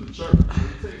happens to the church.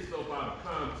 They take stuff out of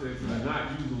context and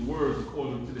not using words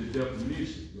according to their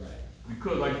definition. Right.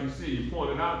 Because like you said, you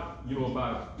pointed out, you know,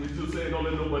 about it's just saying don't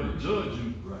let nobody judge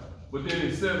you. Right. But then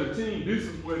in 17, this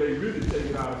is where they really take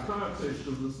it out of context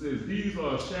because it says these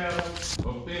are shadows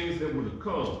of things that would have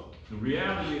come. The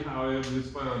reality, however, is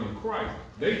found in Christ.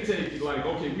 They take it like,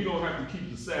 okay, we don't have to keep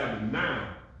the Sabbath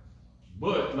now.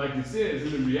 But like it says,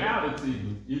 in the reality,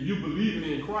 if you believe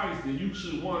in Christ, then you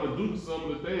should want to do some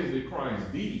of the things that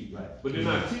Christ did. Right. But they're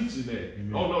not teaching that.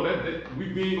 Amen. Oh no, we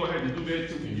ain't gonna have to do that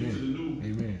till we get to the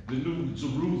new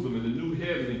Jerusalem and the new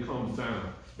heaven that comes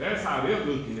down. That's how they're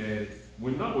looking at it.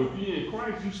 When no, if you're in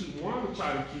Christ, you should want to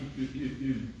try to keep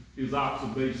his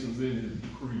observations in his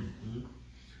decree. Mm-hmm.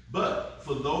 But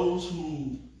for those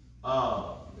who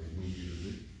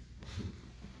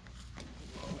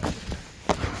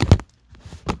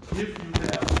if you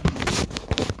have people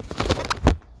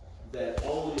that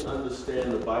only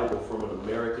understand the Bible from an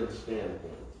American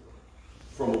standpoint,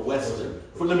 from a Western,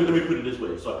 let me put it this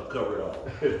way so I can cover it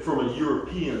all, from a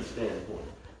European standpoint.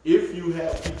 If you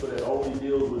have people that only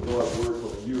deal with God's word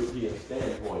from a European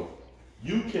standpoint,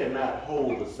 you cannot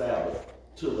hold the Sabbath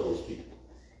to those people.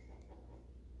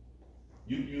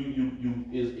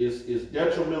 It's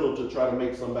detrimental to try to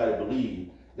make somebody believe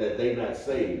that they're not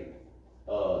saved,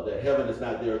 that heaven is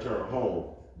not their eternal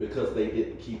home because they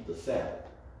didn't keep the Sabbath.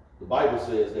 The Bible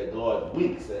says that God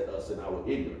winks at us in our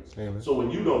ignorance. Amen. So when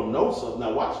you don't know something,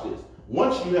 now watch this.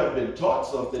 Once you have been taught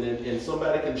something and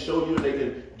somebody can show you and they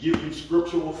can give you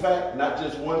scriptural fact, not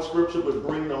just one scripture, but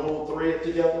bring the whole thread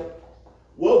together,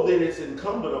 well, then it's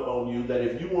incumbent upon you that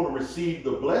if you want to receive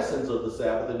the blessings of the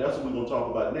Sabbath, and that's what we're going to talk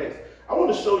about next, I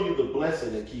want to show you the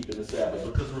blessing in keeping the Sabbath.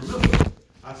 Because remember,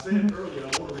 I said earlier,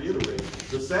 I want to reiterate,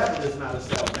 the Sabbath is not a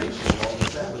salvation law, the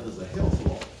Sabbath is a health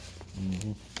law.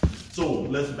 Mm-hmm. So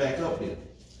let's back up here.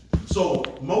 So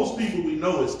most people we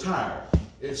know is tired.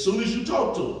 As soon as you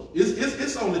talk to them,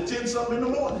 it's only 10 something in the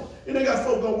morning. And they got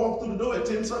folk gonna walk through the door at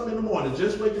 10 something in the morning,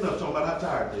 just waking up, talking about how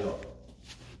tired they are.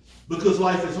 Because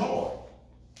life is hard.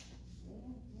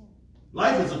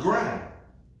 Life is a grind.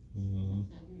 Mm-hmm.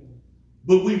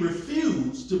 But we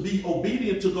refuse to be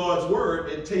obedient to God's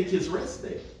word and take his rest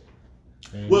day.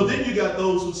 Amen. Well, then you got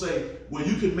those who say, well,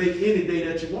 you can make any day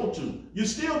that you want to. You're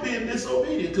still being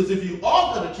disobedient because if you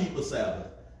are going to keep a Sabbath,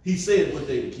 he said what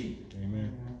day to keep it.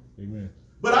 Amen. Amen.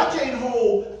 But I can't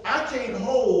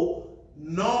hold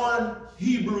non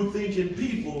non-Hebrew thinking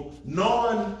people,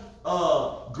 non-grafted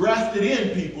in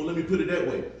people, let me put it that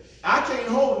way. I can't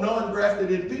hold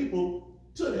non-grafted in people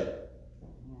to that.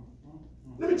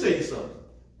 Let me tell you something.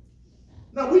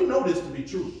 Now, we know this to be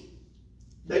true.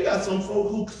 They got some folk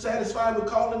who satisfied with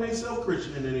calling themselves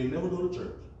Christian and they never go to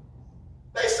church.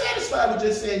 They satisfied with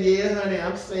just saying, yeah, honey,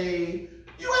 I'm saved.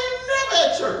 You ain't never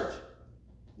at church.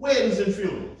 Weddings and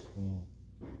funerals.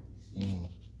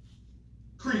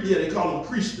 Yeah, they call them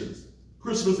Christians.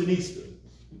 Christmas and Easter.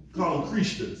 Call them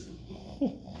Christians.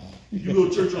 You go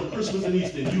to church on Christmas and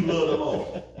Easter and you love the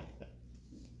Lord.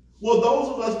 Well, those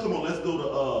of us, come on, let's go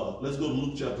to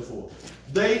Luke chapter 4.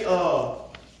 There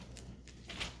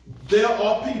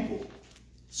are people.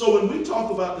 So when we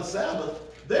talk about the Sabbath,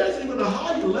 there's even a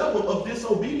higher level of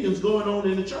disobedience going on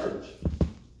in the church.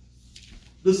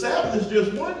 The Sabbath is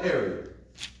just one area.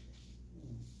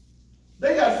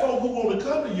 They got folk who want to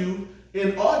come to you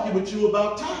and argue with you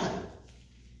about tithing.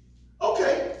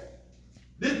 Okay.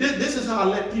 This is how I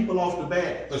let people off the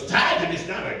bat. Because tithing is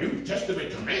not a New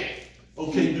Testament command.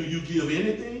 Okay, do you give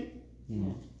anything?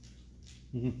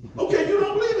 Okay, you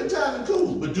don't believe in tithing,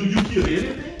 cool. But do you give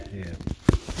anything? Yeah.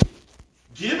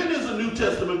 Giving is a New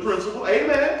Testament principle.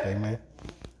 Amen. Amen.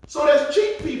 So that's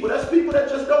cheap people. That's people that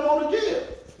just don't want to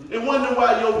give. And wonder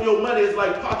why your money is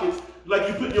like pockets, like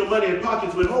you put your money in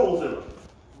pockets with holes in them.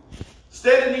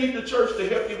 Steady need the church to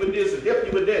help you with this and help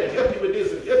you with that and help you with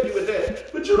this and help you with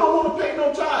that. But you don't want to pay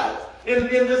no tithes. And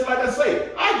then just like I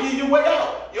say, I give you a way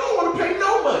out. You don't want to pay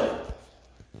no money.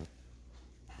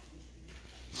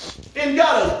 And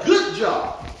got a good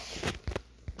job.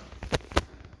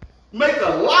 Make a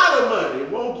lot of money.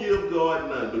 Won't give God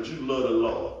none, but you love the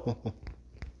Lord.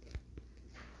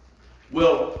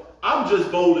 Well, I'm just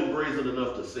bold and brazen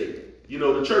enough to say it. You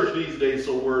know, the church these days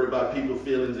so worried about people's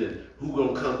feelings and who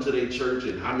gonna come to their church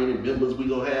and how many members we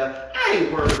gonna have. I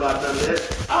ain't worried about none of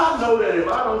that. I know that if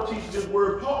I don't teach this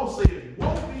word, Paul said, it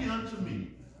won't be unto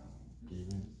me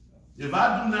if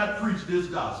I do not preach this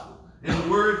gospel. And the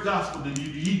word gospel, the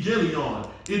evangelion,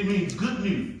 it means good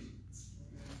news.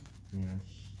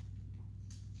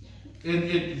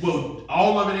 And well,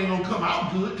 all of it ain't gonna come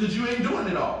out good because you ain't doing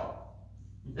it all.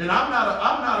 And I'm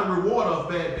not a rewarder of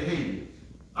bad behavior.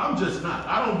 I'm just not.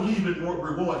 I don't believe in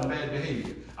rewarding bad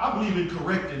behavior. I believe in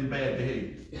correcting bad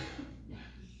behavior.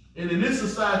 And in this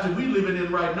society we living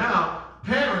in right now,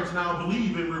 parents now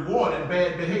believe in rewarding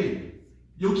bad behavior.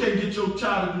 You can't get your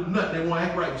child to do nothing. They won't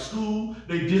act right in school.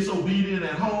 They disobedient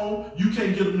at home. You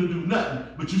can't get them to do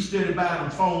nothing, but you steady buying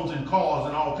them phones and cars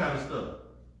and all kind of stuff.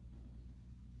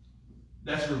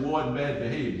 That's rewarding bad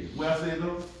behavior. Where I say it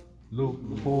though? Luke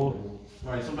 4.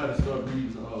 All right, somebody start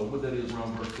reading what that is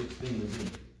around verse 16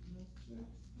 again.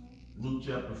 Luke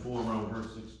chapter 4 around verse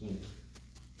 16.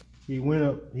 He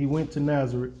went to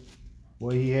Nazareth,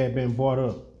 where he had been brought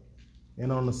up.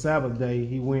 And on the Sabbath day,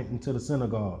 he went into the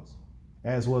synagogues,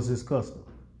 as was his custom.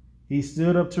 He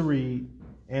stood up to read,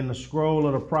 and the scroll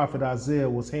of the prophet Isaiah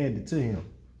was handed to him.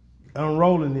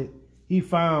 Unrolling it, he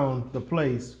found the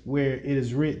place where it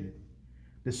is written,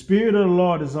 "The Spirit of the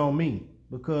Lord is on me,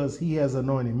 because he has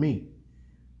anointed me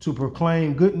to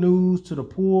proclaim good news to the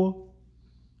poor.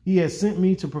 He has sent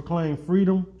me to proclaim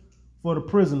freedom for the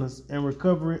prisoners and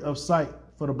recovery of sight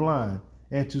for the blind,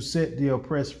 and to set the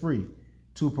oppressed free,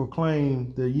 to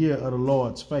proclaim the year of the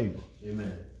Lord's favor."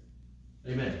 Amen.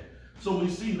 Amen. So we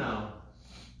see now,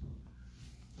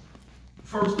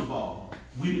 first of all,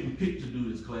 we didn't pick to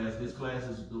do this class. This class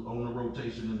is on the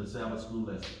rotation in the Sabbath school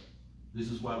lesson. This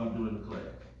is why we're doing the class.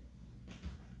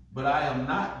 But I am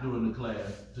not doing the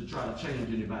class to try to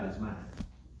change anybody's mind.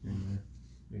 Amen.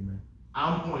 Amen.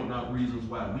 I'm pointing out reasons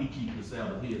why we keep the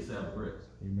Sabbath here at Sabbath rest.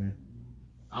 Amen.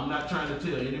 I'm not trying to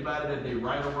tell anybody that they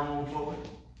right or wrong for it.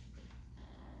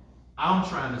 I'm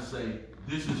trying to say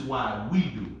this is why we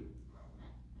do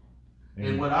it.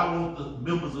 And what I want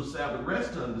the members of Sabbath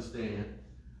rest to understand,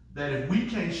 that if we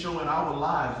can't show in our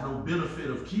lives no benefit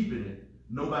of keeping it,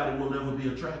 nobody will ever be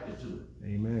attracted to it.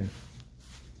 Amen.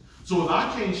 So if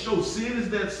I can't show sin is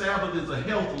that Sabbath is a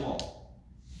health law,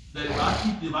 that if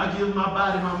I give my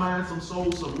body, my mind, some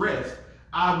soul, some rest,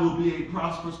 I will be a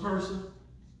prosperous person.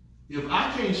 If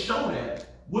I can't show that,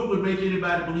 what would make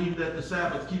anybody believe that the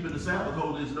Sabbath, keeping the Sabbath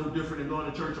holy, is no different than going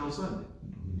to church on Sunday?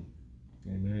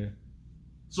 Amen.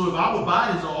 So if our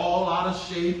bodies are all out of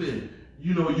shape and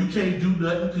you can't do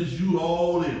nothing because you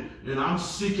old and I'm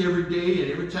sick every day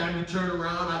and every time you turn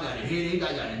around I got a headache,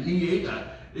 I got a knee ache,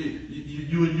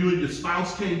 you and your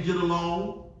spouse can't get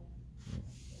along.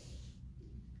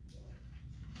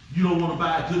 You don't want to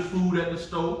buy good food at the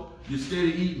store. You're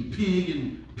steady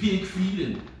eating pig feet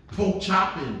and pork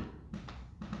chop and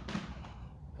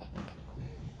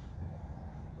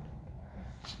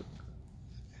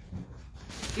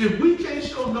If we can't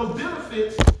show no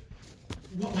benefits,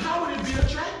 how would it be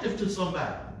attractive to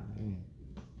somebody?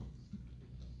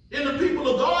 And the people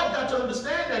of God got to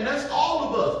understand that. And that's all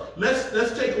of us.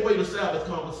 Let's take away the Sabbath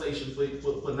conversation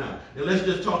for now. And let's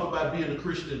just talk about being a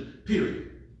Christian,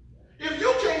 period. If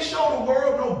you can't show the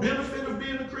world no benefit of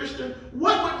being a Christian,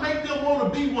 what would make them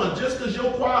want to be one? Just because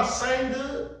your choir sang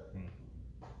good?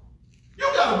 You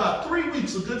got about 3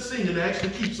 weeks of good singing to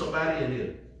actually keep somebody in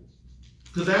here.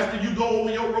 Because after you go over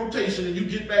your rotation and you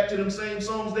get back to them same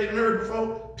songs they heard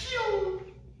before, pew,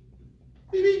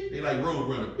 beep, beep, they like road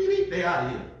runner, beep, beep, they out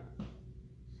of here.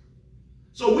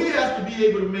 So we have to be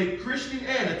able to make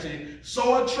Christianity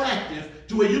so attractive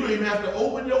to where you don't even have to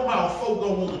open your mouth. Folk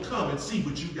don't want to come and see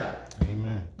what you got.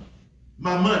 Amen.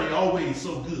 My money always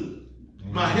so good.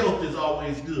 Amen. My health is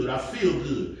always good. I feel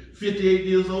good. 58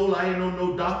 years old, I ain't on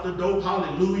no Dr. Dope.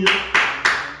 Hallelujah.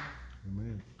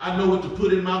 Amen. I know what to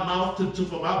put in my mouth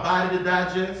for my body to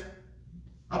digest.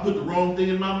 I put the wrong thing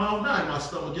in my mouth now, and my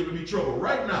stomach giving me trouble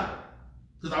right now.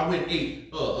 Because I went and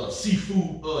ate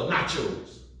seafood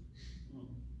nachos.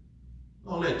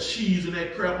 All that cheese and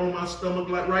that crap on my stomach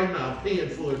like right now. I'm paying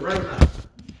for it right now.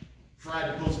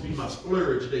 Friday's supposed to be my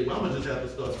splurge day. Well, I'm going to just have to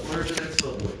start splurging at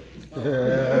Subway.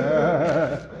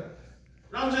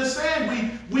 I'm just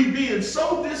saying we being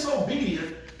so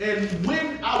disobedient, and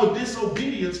when our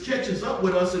disobedience catches up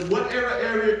with us in whatever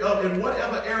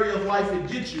area of life it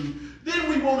gets you, then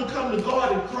we want to come to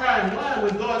God and cry and whine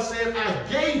when God said, I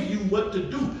gave you what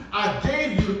to do. I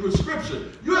gave you the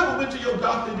prescription. You ever went to your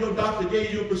doctor and your doctor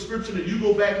gave you a prescription and you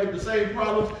go back with the same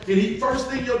problem, and first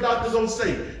thing your doctor's gonna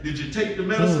say, did you take the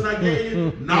medicine I gave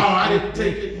you? No, I didn't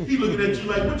take it. He looking at you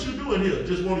like, what you doing here?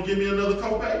 Just want to give me another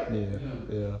copay?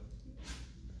 Yeah.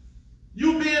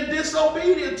 You being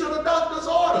disobedient to the doctor's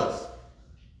orders.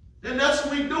 And that's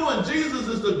what we're doing. Jesus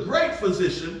is the great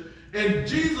physician. And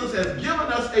Jesus has given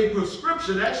us a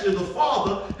prescription. Actually, the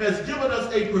Father has given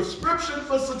us a prescription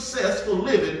for success for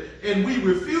living, and we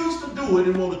refuse to do it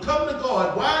and want to come to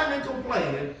God whining and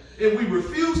complaining, and we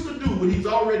refuse to do what He's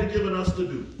already given us to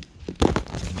do.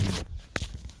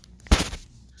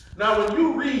 Now, when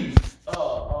you read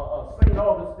St.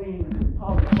 Augustine and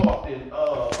Polycarp and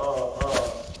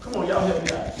come on, y'all help me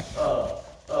out.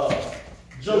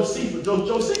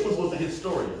 Josephus was a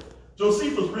historian.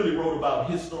 Josephus really wrote about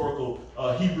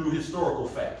Hebrew historical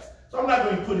facts. So I'm not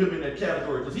going to put him in that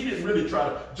category because he didn't really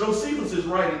Josephus'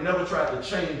 writing never tried to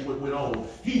change what went on.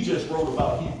 He just wrote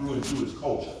about Hebrew and Jewish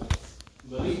culture.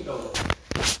 Melito.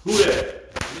 Who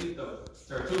that? Melito.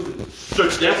 Tertullian.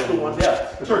 That's the one,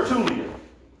 yeah. Tertullian.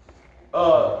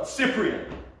 Cyprian.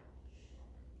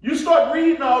 You start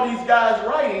reading all these guys'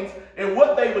 writings, and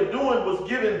what they were doing was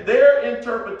giving their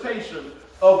interpretation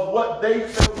of what they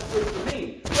felt fit to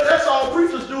mean. But that's all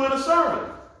preachers do in a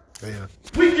sermon. Yeah.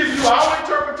 We give you our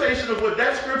interpretation of what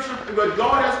that scripture, what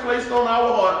God has placed on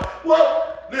our heart.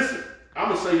 Well, listen, I'm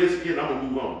going to say this again, I'm going to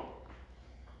move on.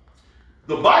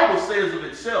 The Bible says of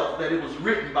itself that it was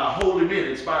written by holy men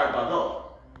inspired by God.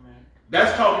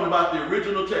 That's talking about the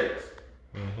original text.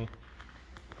 Mm-hmm.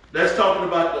 That's talking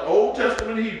about the Old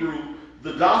Testament Hebrew,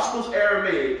 the Gospels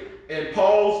Aramaic, and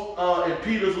Paul's and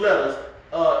Peter's letters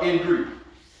in Greek.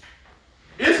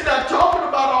 It's not talking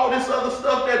about all this other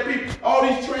stuff that all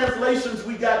these translations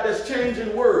we got that's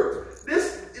changing words.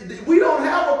 We don't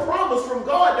have a promise from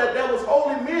God that there was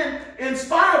holy men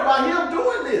inspired by Him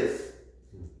doing this.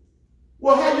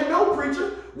 Well, how you know,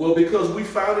 preacher? Well, because we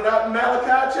found it out in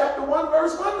Malachi chapter 1,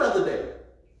 verse 1 the other day.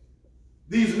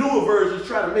 These newer versions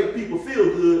try to make people feel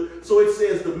good, so it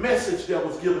says the message that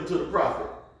was given to the prophet.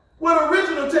 Well, the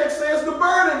original text says the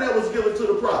burden that was given to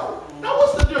the prophet. Now,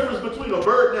 what's the difference between a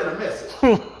burden and a message?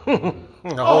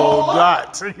 A whole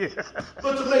lot.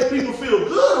 But to make people feel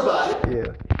good about it,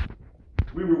 yeah.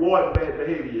 We reward bad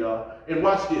behavior, y'all. And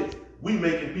watch this. We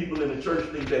making people in the church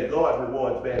think that God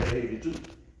rewards bad behavior too.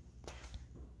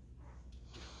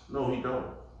 No, He don't.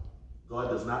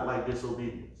 God does not like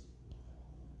disobedience.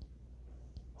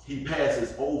 He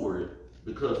passes over it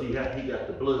because he got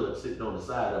the blood sitting on the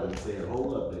side of it and saying,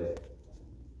 hold up,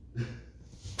 Dad.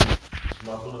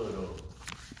 My blood over.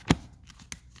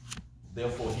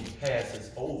 Therefore, He passes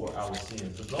over our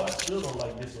sins. But God still don't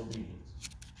like disobedience.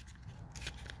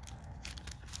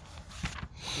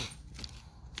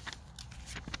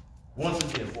 Once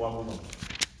again, before I move on,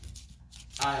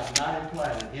 I am not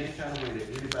implying in any kind of way that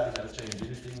anybody got to change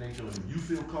anything they do. If you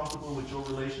feel comfortable with your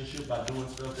relationship by doing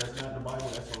stuff that's not in the Bible,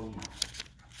 that's on you.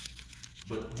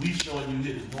 But we showing you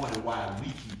here this morning why we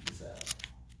keep the Sabbath.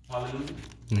 Hallelujah.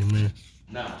 Amen.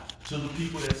 Now, to the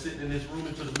people that sit in this room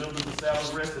and to the members of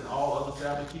Sabbath Rest and all other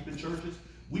Sabbath keeping churches,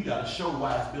 we got to show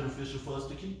why it's beneficial for us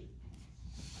to keep it.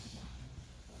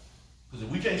 Because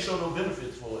if we can't show no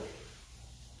benefits for it.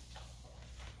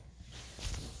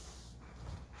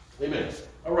 Amen.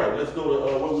 All right, let's go to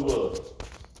where we were.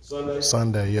 Sunday?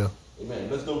 Sunday, yeah. Amen.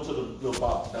 Let's go to the little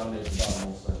box down there at the bottom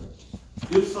on Sunday.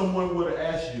 If someone were to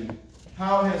ask you,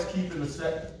 how has keeping the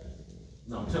Sabbath...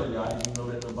 No, I'm telling you, I didn't even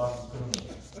know that little box was coming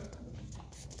up.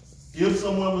 If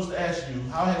someone was to ask you,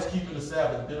 how has keeping the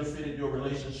Sabbath benefited your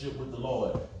relationship with the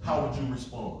Lord, how would you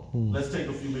respond? Let's take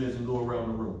a few minutes and go around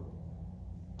the room.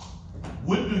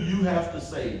 What do you have to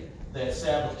say that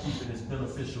Sabbath keeping is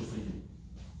beneficial for you?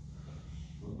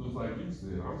 Just like you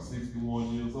said, I'm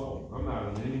 61 years old. I'm not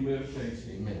on any medication.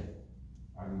 Amen.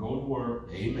 I can go to work.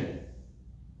 Amen.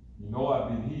 You know I've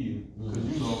been healed because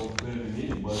you know better than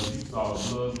anybody. You saw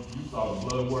the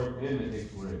blood work and the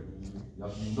X-ray.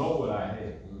 You know what I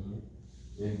had.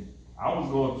 And I was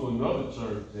going to another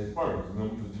church at first,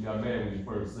 remember, because you got mad when you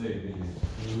first said it.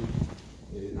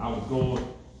 And I was going,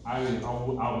 I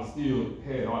was still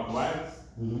had arthritis.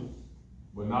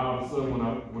 But now all of a sudden,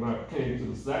 when I came to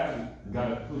the Sabbath, the guy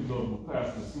that put it up with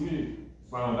Pastor Smith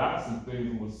found out some things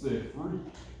and was set free.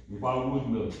 If I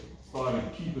wouldn't have started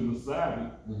keeping the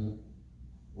Sabbath,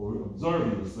 or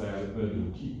observing the Sabbath better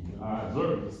than keeping it, I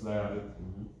observed the Sabbath,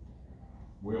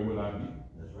 where would I be?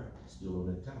 That's right. Still on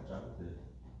that couch, I would say.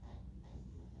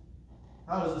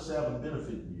 How does the Sabbath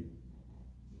benefit you?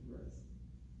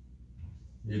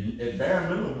 At bare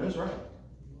minimum, that's right.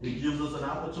 It gives us an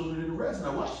opportunity to rest.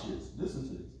 Now watch this. Listen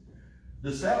to this.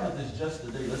 The Sabbath is just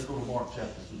a day. Let's go to Mark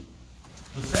chapter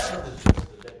 2. The Sabbath is just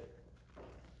a day.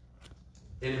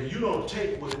 And if you don't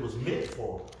take what it was meant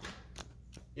for,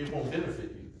 it won't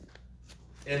benefit you.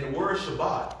 And the word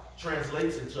Shabbat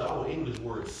translates into our English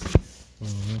word cease.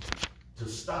 To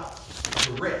stop,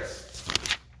 to rest.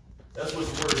 That's what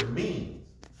the word means.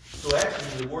 So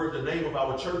actually the name of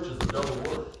our church is a double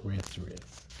word. Rest.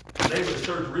 The name of the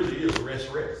church really is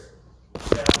rest.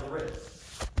 Sabbath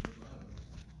rest.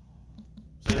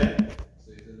 See that?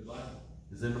 It's in the Bible.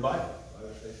 It's in the Bible.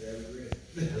 Bible says Sabbath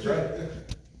rest. That's right.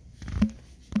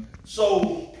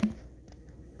 So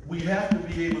we have to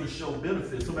be able to show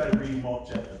benefit. Somebody read Mark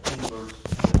chapter 2, verse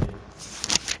 20.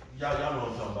 Y'all know what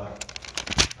I'm talking about.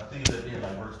 I think it's at the end,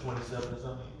 like verse 27 or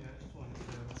something.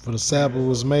 For the Sabbath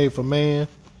was made for man,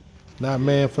 not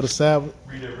man for the Sabbath.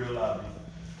 Read that real loud.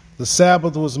 The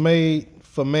Sabbath was made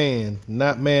for man,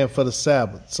 not man for the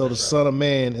Sabbath. So That's the right. Son of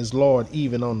Man is Lord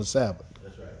even on the Sabbath.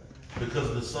 That's right.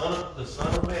 Because the Son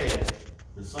of Man,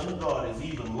 the Son of God is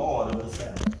even Lord of the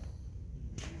Sabbath.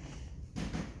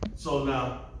 So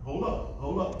now, hold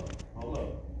up.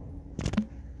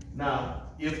 Now,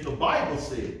 if the Bible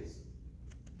says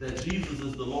that Jesus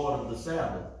is the Lord of the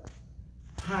Sabbath,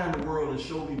 how in the world is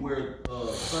show me where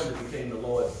Sunday became the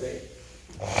Lord's day?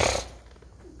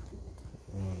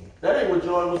 That ain't what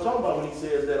John was talking about when he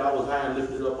says that I was high and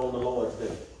lifted up on the Lord's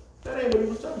day. That ain't what he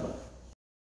was talking about.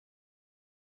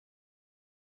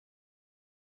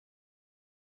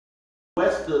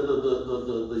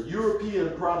 The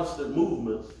European Protestant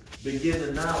movement begin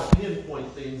to now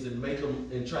pinpoint things and make them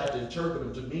and try to interpret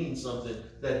them to mean something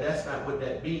that's not what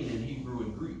that means in Hebrew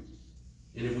and Greek.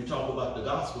 And if we talk about the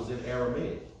Gospels in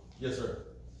Aramaic, yes, sir.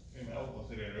 I was gonna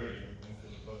say that earlier,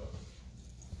 because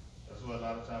that's why a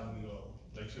lot of times we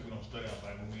like I said, we don't study our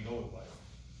Bible, we know it Bible.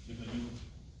 Because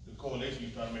the correlation you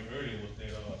trying to make earlier was that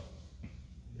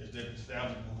is that the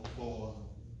Sabbath for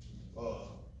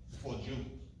Jew.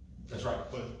 That's right.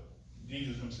 But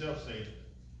Jesus himself said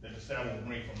that the Sabbath was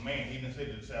made for man. He didn't say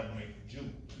that the Sabbath was made for Jew.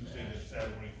 He said that the Sabbath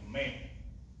was made for man.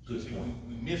 So see,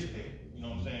 we missed that. You know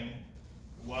what I'm saying?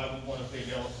 Why we want to say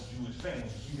that was a Jewish thing?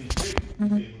 You didn't say it. You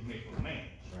said it was made for man.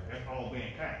 That's all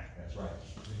mankind. That's right.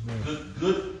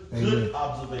 Good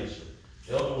observation.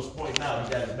 The elder was pointing out,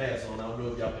 he got his mask on. I don't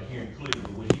know if y'all can hear him clearly,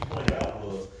 but what he pointed out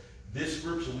was this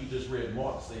scripture we just read,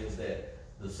 Mark, says that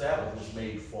the Sabbath was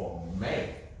made for man,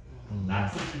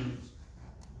 not for Jews.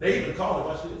 They even call it,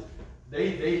 watch this.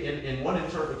 They in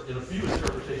a few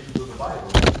interpretations of the Bible,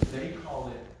 they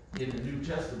call it in the New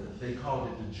Testament, they called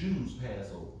it the Jews'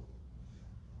 Passover.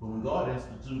 But when God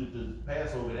instituted the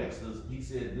Passover in Exodus, he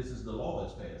said this is the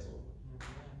Lord's Passover.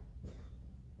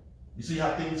 You see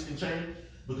how things can change?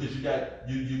 Because you got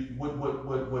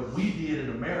what we did in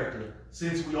America,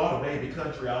 since we are the baby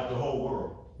country out the whole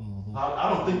world. I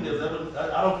don't think there's ever,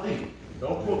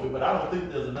 don't quote me, but I don't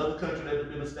think there's another country that has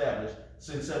been established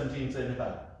since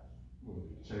 1775.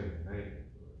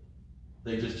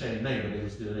 They just changed name, but they were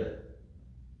still there.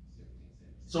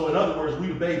 So in other words, we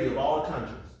the baby of all the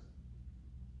countries.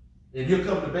 And here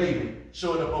come the baby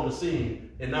showing up on the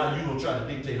scene, and now you're gonna try to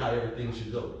dictate how everything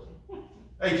should go.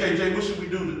 Hey KJ, what should we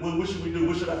do? What should we do?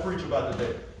 What should I preach about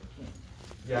today?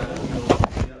 Yeah, I know you know.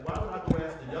 Why don't I go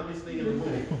ask the young they stay in the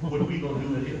room. What are we gonna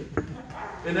do in here?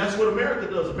 And that's what America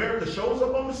does. America shows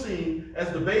up on the scene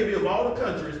as the baby of all the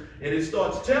countries, and it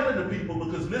starts telling the people,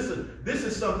 because listen, this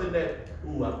is something that, I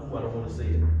don't want to say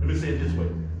it. Let me say it this way.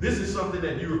 This is something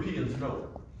that Europeans know.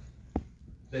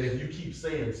 That if you keep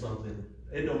saying something,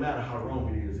 it don't matter how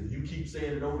wrong it is. If you keep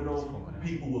saying it over and over,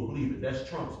 people will believe it. That's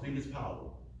Trump's biggest power.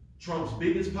 Trump's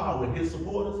biggest power and his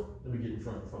supporters, let me get in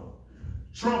front of the phone.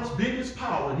 Trump's biggest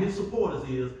power and his supporters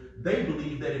is they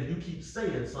believe that if you keep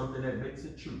saying something, that makes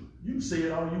it true. You can say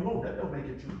it all you want, that don't make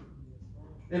it true.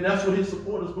 And that's what his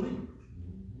supporters believe.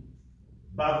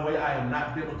 By the way, I am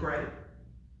not Democratic,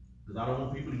 because I don't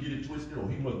want people to get it twisted.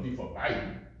 He must be for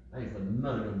Biden. I ain't for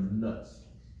none of them nuts.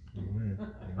 Amen.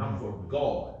 I'm for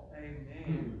God.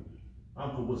 Amen.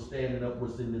 I'm for what's standing up,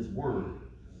 what's in this word.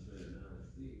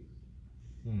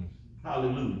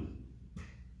 Hallelujah.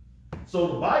 So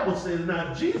the Bible says,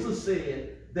 now Jesus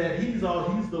said that he's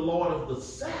the Lord of the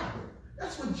Sabbath.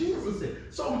 That's what Jesus said.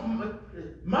 So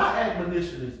my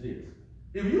admonition is this.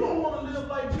 If you don't want to live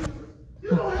like Jesus, you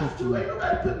don't have to. Ain't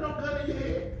nobody putting no gun in your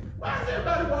head. Why is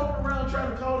everybody walking around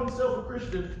trying to call himself a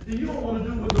Christian and you don't want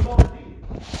to do what the Lord did?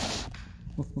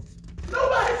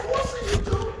 Nobody forcing you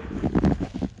to.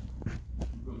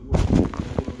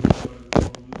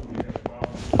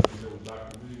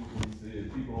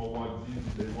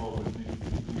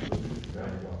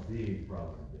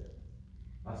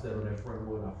 I sat on that front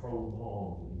row and I froze my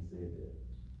arms when he said that.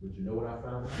 But you know what I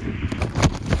found out?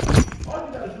 All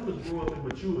you gotta do is grow up and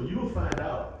mature. You'll find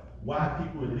out why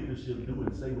people in leadership do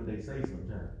and say what they say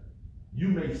sometimes. You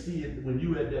may see it when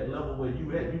you at that level where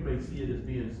you at, you may see it as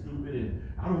being stupid, and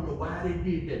I don't know why they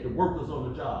did that. The workers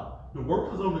on the job. The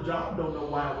workers on the job don't know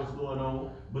why it was going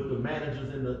on, but the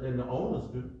managers and the owners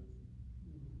do.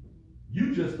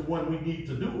 You just the one we need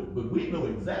to do it, but we know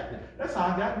exactly. That's how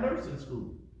I got nursing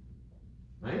school.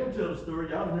 I ain't gonna tell the story.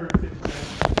 Y'all done heard it 50 times.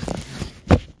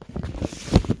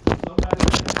 Somebody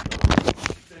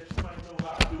said you might know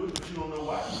how to do it, but you don't know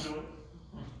why you do it.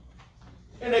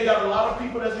 And they got a lot of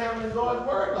people that's handling God's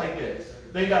word like that.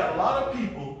 They got a lot of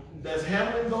people that's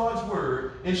handling God's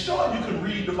word. And sure, you can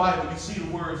read the Bible, you see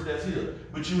the words that's here,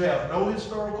 but you have no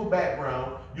historical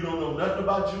background. You don't know nothing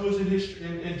about Jewish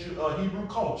and Hebrew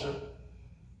culture.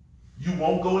 You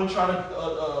won't go and try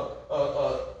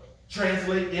to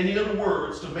translate any of the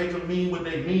words to make them mean what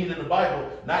they mean in the Bible,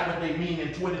 not what they mean in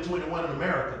 2021 in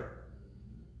America.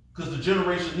 Because the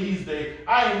generation these days,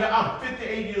 I'm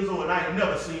 58 years old and I ain't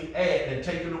never seen add and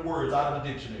taken the words out of the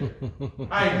dictionary.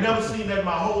 I ain't never seen that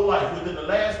my whole life. Within the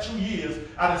last 2 years,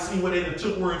 I done seen where they done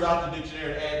took words out of the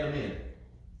dictionary and add them in.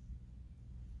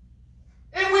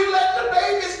 And we let the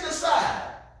babies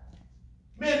decide.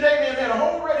 Me and Damien had a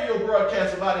whole radio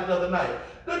broadcast about it the other night.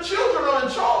 The children are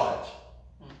in charge.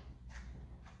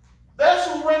 That's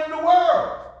who's running the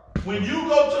world. When you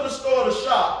go to the store to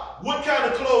shop, what kind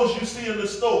of clothes you see in the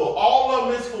store? All of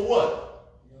them is for what?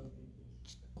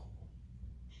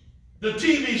 The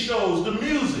TV shows, the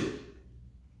music.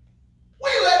 We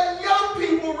let young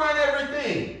people run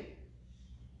everything.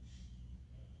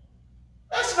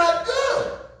 That's not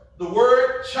good. The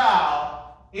word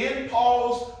child in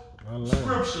Paul's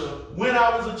scripture, when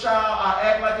I was a child, I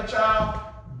act like a child.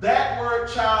 That word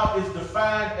child is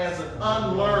defined as an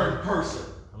unlearned person.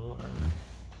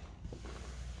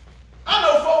 I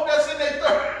know folk that's in their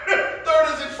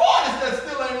 30s and 40s that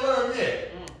still ain't learned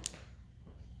yet.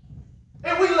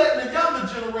 And we letting the younger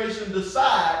generation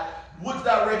decide which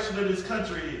direction of this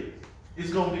country is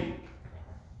going to be.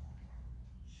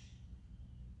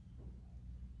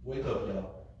 Wake up,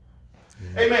 y'all.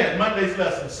 Amen. Monday's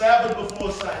lesson, Sabbath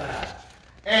before Sinai.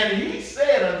 And he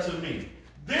said unto me,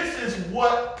 this is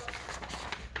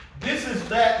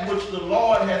that which the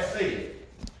Lord has said.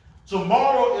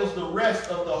 Tomorrow is the rest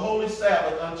of the holy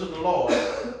Sabbath unto the Lord.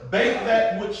 Bake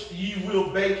that which ye will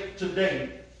bake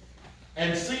today,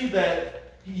 and see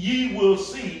that ye will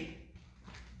see,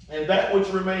 and that which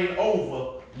remain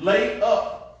over, lay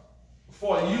up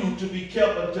for you to be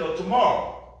kept until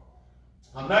tomorrow.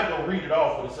 I'm not going to read it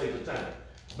all for the sake of time.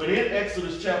 But in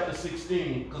Exodus chapter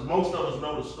 16, because most of us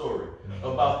know the story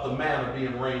about the manna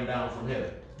being rained down from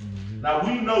heaven. Now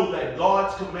we know that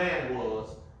God's command was,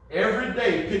 every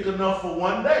day pick enough for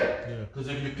one day. Because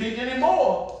if you pick any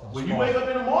more, when you wake up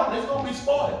in the morning, it's going to be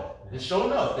spoiled. And sure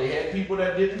enough, they had people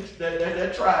that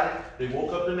tried it. They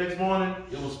woke up the next morning,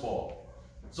 it was spoiled.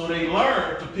 So they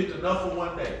learned to pick enough for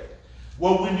one day.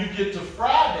 Well, when you get to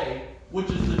Friday, which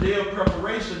is the day of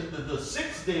preparation, the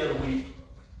 6th day of the week,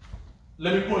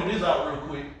 let me point this out real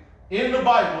quick. In the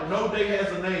Bible, no day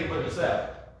has a name but the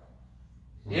Sabbath.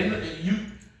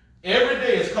 Every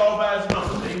day is called by its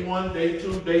number. Day 1, day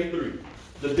 2, day 3.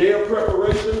 The day of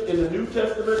preparation in the New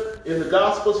Testament, in the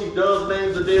Gospels, he does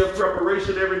name the day of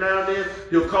preparation every now and then.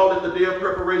 He'll call it the day of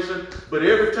preparation. But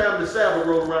every time the Sabbath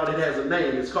rolls around, it has a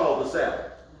name. It's called the Sabbath.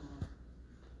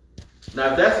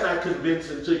 Now, if that's not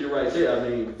convincing to you right there, I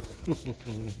mean.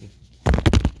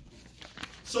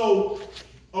 So,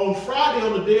 on Friday,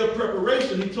 on the day of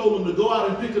preparation, he told them to go out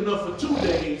and pick enough for 2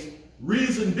 days.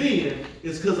 Reason being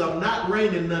is because I'm not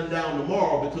raining none down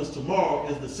tomorrow, because tomorrow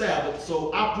is the Sabbath.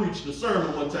 So I preached a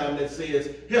sermon one time that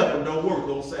says, heaven don't work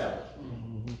on Sabbath.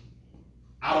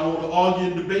 I don't want to argue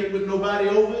and debate with nobody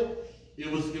over it. It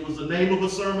was the name of a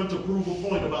sermon to prove a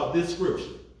point about this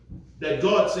scripture. That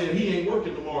God said he ain't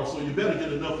working tomorrow, so you better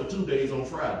get enough for 2 days on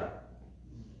Friday.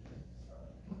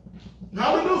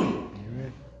 Hallelujah.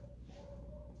 Amen.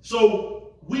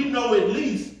 So we know at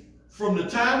least from the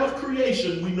time of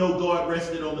creation, we know God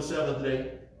rested on the seventh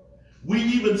day. We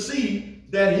even see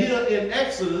that here in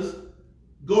Exodus,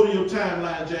 go to your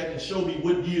timeline, Jack, and show me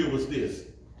what year was this,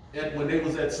 when they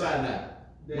was at Sinai,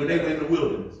 when they were in the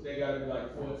wilderness. They got it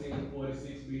like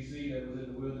 1446 BC. They was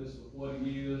in the wilderness for 40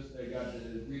 years. They got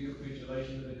the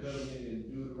recapitulation of the covenant in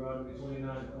Deuteronomy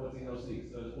 29 and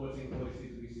 1406. So it's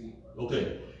 1446 BC.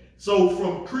 Okay. So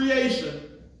from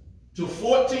creation to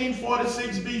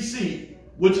 1446 BC,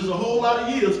 which is a whole lot of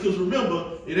years, because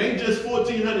remember, it ain't just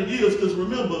 1400 years, because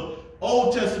remember,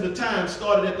 Old Testament time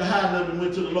started at the high number and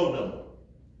went to the low number.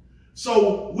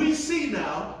 So we see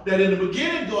now that in the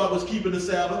beginning God was keeping the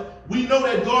Sabbath. We know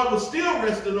that God was still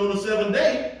resting on the seventh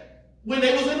day when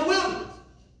they was in the wilderness.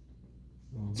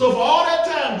 So for all that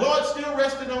time, God's still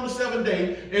resting on the seventh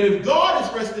day. And if God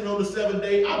is resting on the seventh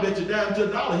day, I bet you down to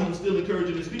 $1 he was still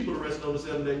encouraging his people to rest on the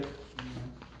seventh day.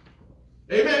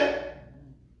 Amen.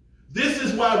 This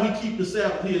is why we keep the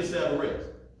Sabbath here in Sabbath rest.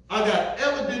 I got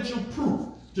evidential proof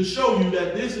to show you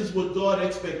that this is what God's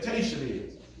expectation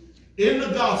is. In the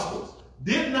Gospels,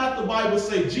 did not the Bible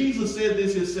say, Jesus said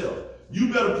this himself,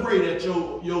 you better pray that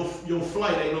your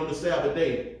flight ain't on the Sabbath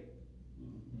day.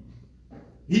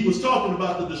 He was talking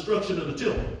about the destruction of the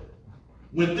temple.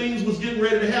 When things was getting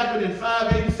ready to happen in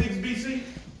 586 BC,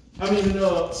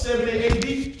 70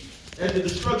 AD, at the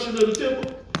destruction of the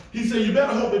temple, he said, you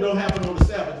better hope it don't happen on the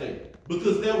Sabbath day,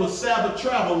 because there was Sabbath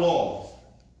travel laws.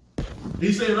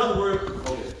 He said, in other words,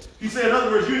 you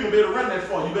ain't gonna be able to run that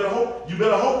far. You better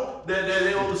hope that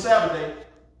they're on the Sabbath day.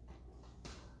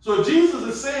 So if Jesus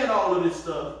is saying all of this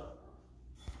stuff,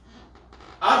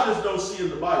 I just don't see in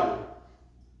the Bible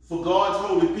for God's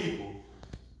holy people.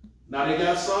 Now they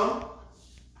got some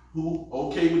who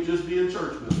okay with just being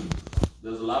church members.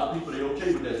 There's a lot of people they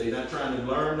okay with that. They're not trying to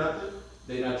learn nothing.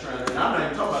 They're not trying to, and I'm not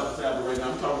even talking about the Sabbath right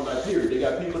now. I'm talking about period. They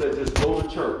got people that just go to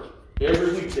church.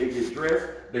 Every week they get dressed.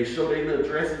 They show their little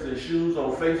dresses and shoes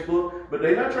on Facebook, but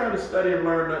they're not trying to study and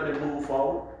learn nothing and move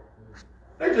forward.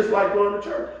 They just like going to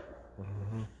church.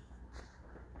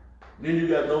 Then you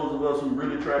got those of us who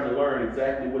really trying to learn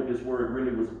exactly what this word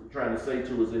really was trying to say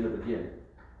to us in the beginning.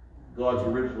 God's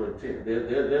original intent.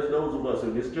 There's those of us,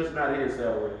 and it's just not here,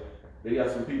 Salary. They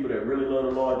got some people that really love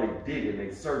the Lord. They dig it.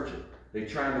 They search it. They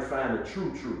trying to find the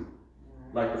true truth.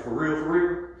 Like the for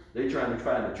real, they trying to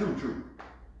find the true truth.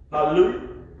 Hallelujah.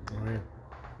 Amen.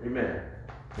 Amen.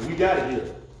 And we got it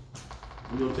here.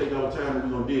 We're going to take our time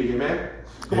and we're going to dig. Amen.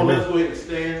 Come on, let's go ahead and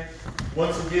stand.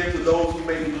 Once again, to those who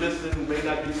may be listening, who may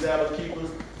not be Sabbath keepers,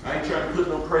 I ain't trying to put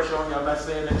no pressure on you. I'm not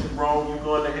saying that you're wrong, you're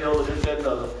going to hell, or this, that, and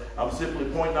other. I'm simply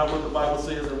pointing out what the Bible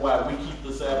says and why we keep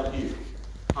the Sabbath here.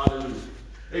 Hallelujah.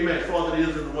 Amen. Father, it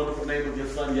is in the wonderful name of your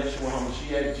Son, Yeshua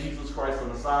HaMashiach, Jesus Christ, the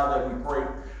Messiah, that we pray.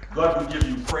 God, we give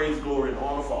you praise, glory, and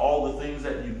honor for all the things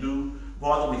that you do.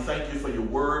 Father, we thank you for your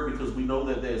word, because we know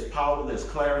that there's power, there's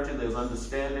clarity, there's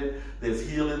understanding, there's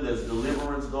healing, there's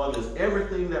deliverance, God. There's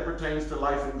everything that pertains to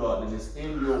life and God, and it's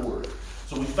in your word.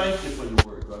 So we thank you for your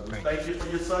word, God. We thank you for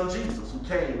your son, Jesus, who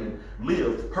came and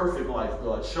lived perfect life,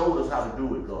 God, showed us how to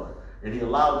do it, God. And he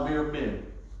allowed mere men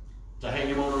to hang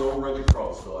him on an old rugged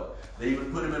cross, God. They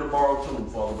even put him in a borrowed tomb,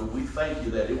 Father. But we thank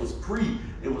you that it was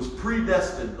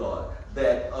predestined, God,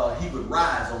 that he would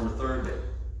rise on the third day.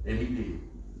 And he did.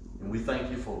 And we thank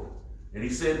you for it. And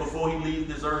he said before he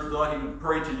leaves this earth, God, he would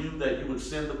pray to you that you would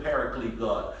send the Paraclete,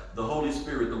 God, the Holy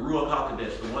Spirit, the Ruach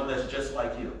HaKodesh, the one that's just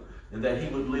like him, and that he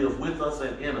would live with us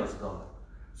and in us, God.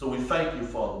 So we thank you,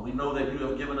 Father. We know that you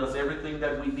have given us everything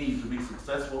that we need to be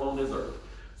successful on this earth.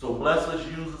 So bless us,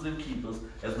 use us, and keep us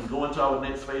as we go into our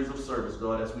next phase of service,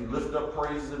 God. As we lift up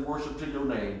praises and worship to your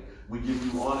name, we give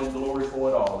you honor and glory for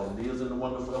it all. And it is in the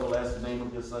wonderful, everlasting name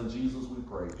of your Son, Jesus, we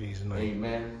pray.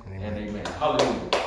 Amen and amen. Hallelujah.